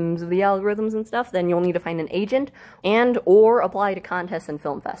to the whims of the algorithms and stuff, then you'll need to find an agent or apply to contests and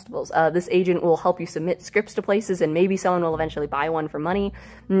film festivals. This agent will help you submit scripts to places, and maybe someone will eventually buy one for money,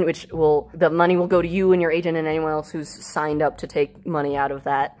 the money will go to you and your agent and anyone else who's signed up to take money out of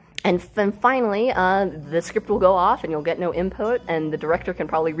that. And then finally, the script will go off and you'll get no input, and the director can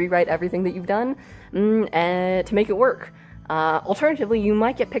probably rewrite everything that you've done to make it work. Alternatively, you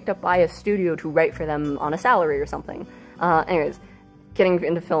might get picked up by a studio to write for them on a salary or something. Anyways, getting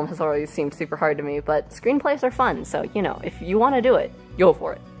into film has always seemed super hard to me, but screenplays are fun, so, you know, if you want to do it, go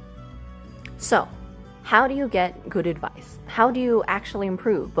for it. So, how do you get good advice? How do you actually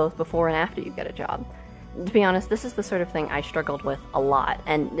improve, both before and after you get a job? To be honest, this is the sort of thing I struggled with a lot,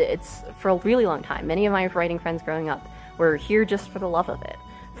 and it's for a really long time. Many of my writing friends growing up were here just for the love of it,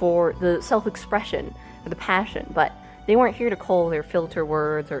 for the self-expression, for the passion, but they weren't here to cull their filter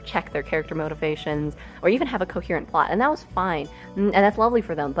words or check their character motivations or even have a coherent plot, and that was fine, and that's lovely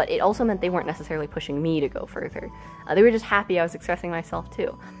for them, but it also meant they weren't necessarily pushing me to go further. They were just happy I was expressing myself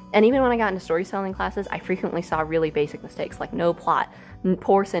too. And even when I got into storytelling classes, I frequently saw really basic mistakes like no plot,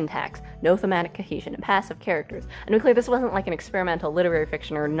 poor syntax, no thematic cohesion, and passive characters. And to be clear, this wasn't like an experimental literary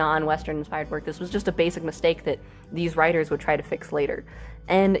fiction or non-Western inspired work. This was just a basic mistake that these writers would try to fix later.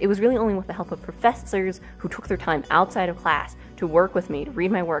 And it was really only with the help of professors who took their time outside of class to work with me, to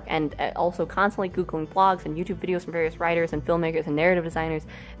read my work, and also constantly Googling blogs and YouTube videos from various writers and filmmakers and narrative designers,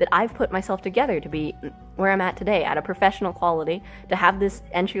 that I've put myself together to be where I'm at today, at a professional quality, to have this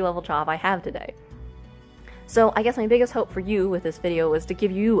entry-level job I have today. So I guess my biggest hope for you with this video was to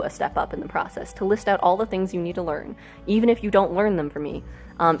give you a step up in the process, to list out all the things you need to learn, even if you don't learn them from me,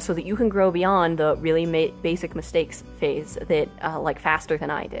 so that you can grow beyond the really basic mistakes phase that, like, faster than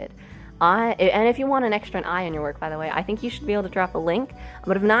I did. And if you want an extra eye on your work, by the way, I think you should be able to drop a link,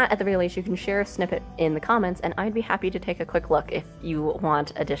 but if not, at the very least, you can share a snippet in the comments, and I'd be happy to take a quick look if you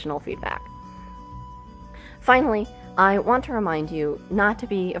want additional feedback. Finally, I want to remind you not to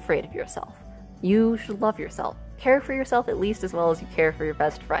be afraid of yourself. You should love yourself. Care for yourself at least as well as you care for your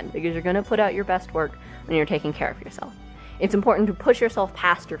best friend, because you're going to put out your best work when you're taking care of yourself. It's important to push yourself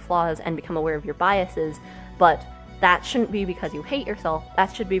past your flaws and become aware of your biases, but that shouldn't be because you hate yourself.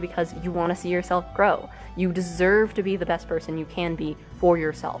 That should be because you want to see yourself grow. You deserve to be the best person you can be for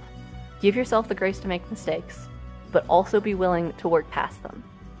yourself. Give yourself the grace to make mistakes, but also be willing to work past them.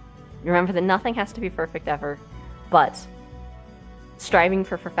 Remember that nothing has to be perfect ever, but striving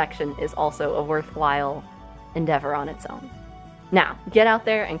for perfection is also a worthwhile endeavor on its own. Now, get out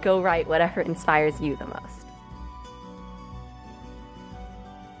there and go write whatever inspires you the most.